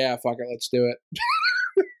 yeah, fuck it. Let's do it.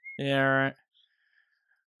 Yeah, right.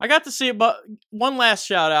 I got to see it, but one last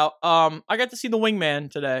shout out. I got to see the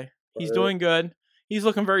Wingman today. He's doing good. He's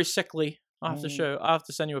looking very sickly. I'll have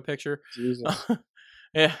to send you a picture. Jesus.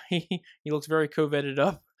 Yeah, he looks very COVIDed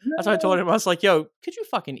up. No. That's what I told him. I was like, yo, could you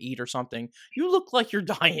fucking eat or something? You look like you're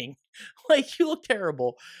dying. You look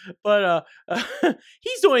terrible. But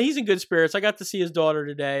he's in good spirits. I got to see his daughter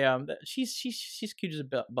today. She's cute as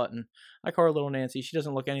a button. I call her Little Nancy. She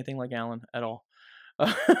doesn't look anything like Alan at all.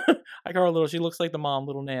 I call her Little. She looks like the mom,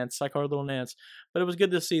 Little Nance. I call her Little Nance. But it was good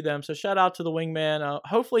to see them. So shout out to the Wingman.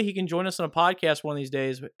 Hopefully he can join us on a podcast one of these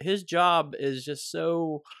days. His job is just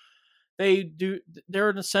so... They're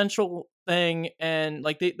an essential thing, and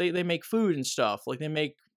they make food and stuff. They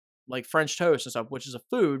make French toast and stuff, which is a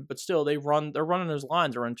food, but still they're running those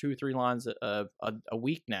lines. They're running 2-3 lines a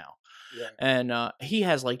week now. Yeah. And he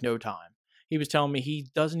has no time. He was telling me he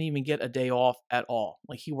doesn't even get a day off at all.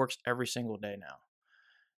 He works every single day now.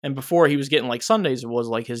 And before he was getting Sundays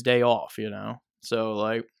was his day off,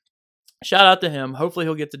 So shout out to him. Hopefully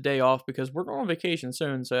he'll get the day off because we're going on vacation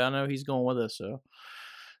soon. So I know he's going with us.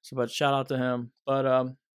 But shout out to him.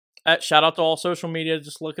 But shout out to all social media.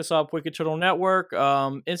 Just look us up, Wicked Turtle Network.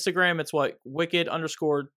 Instagram, it's what?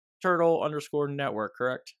 Wicked_Turtle_Network,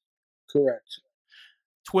 correct? Correct.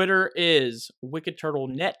 Twitter is Wicked Turtle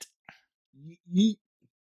Net. Yeet.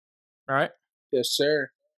 All right? Yes, sir.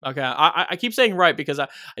 Okay, I keep saying right because I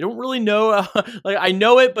don't really know. I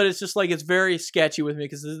know it, but it's just it's very sketchy with me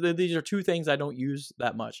because these are two things I don't use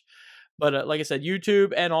that much. But like I said,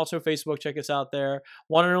 YouTube and also Facebook, check us out there.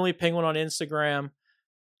 One and Only Penguin on Instagram.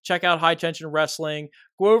 check out High Tension Wrestling.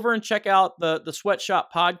 Go over and check out the Sweatshop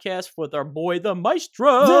podcast with our boy, the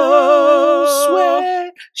Maestro.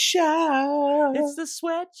 The Sweatshop. It's the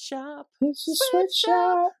Sweatshop. It's the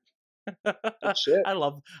Sweatshop. Shit. I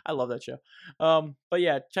love that show. But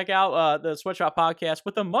yeah, check out the Sweatshop podcast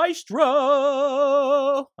with the Maestro.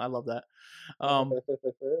 I love that.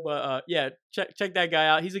 But yeah, check that guy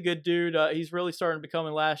out. He's a good dude. He's really starting to become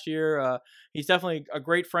in last year. He's definitely a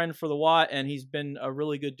great friend for the Watt, and he's been a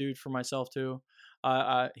really good dude for myself too.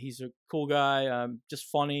 He's a cool guy, just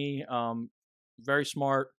funny, very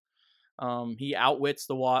smart. He outwits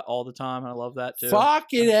the Watt all the time. I love that too.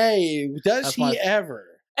 Fucking A. Does he ever?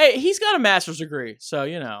 Hey, he's got a master's degree, so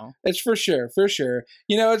you know. It's for sure.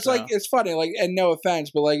 You know, it's like, it's funny, like, and no offense,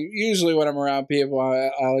 but like, usually when I'm around people, I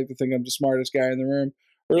like to think I'm the smartest guy in the room,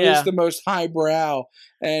 or at least the most highbrow.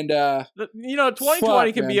 And, you know,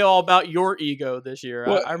 2020 can be all about your ego this year.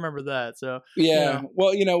 Well, I remember that. So, yeah. You know.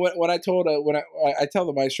 Well, you know, when I told, when I tell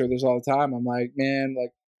the Maestro this all the time, I'm like, man,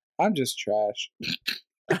 like, I'm just trash.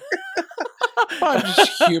 I'm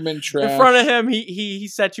just human trash. In front of him, he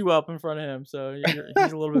set you up in front of him, so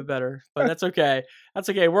he's a little bit better. But that's okay. That's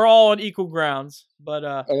okay. We're all on equal grounds. But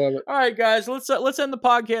I love it. All right, guys, let's end the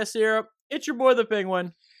podcast here. It's your boy, the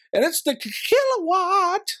Penguin, and it's the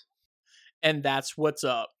Kilowatt, and that's what's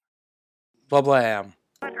up. Blah-blam.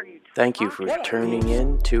 Thank you for tuning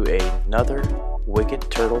in to another Wicked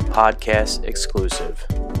Turtle Podcast exclusive.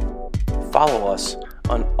 Follow us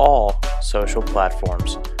on all social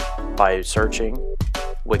platforms by searching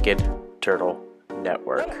Wicked Turtle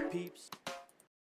Network. Peeps.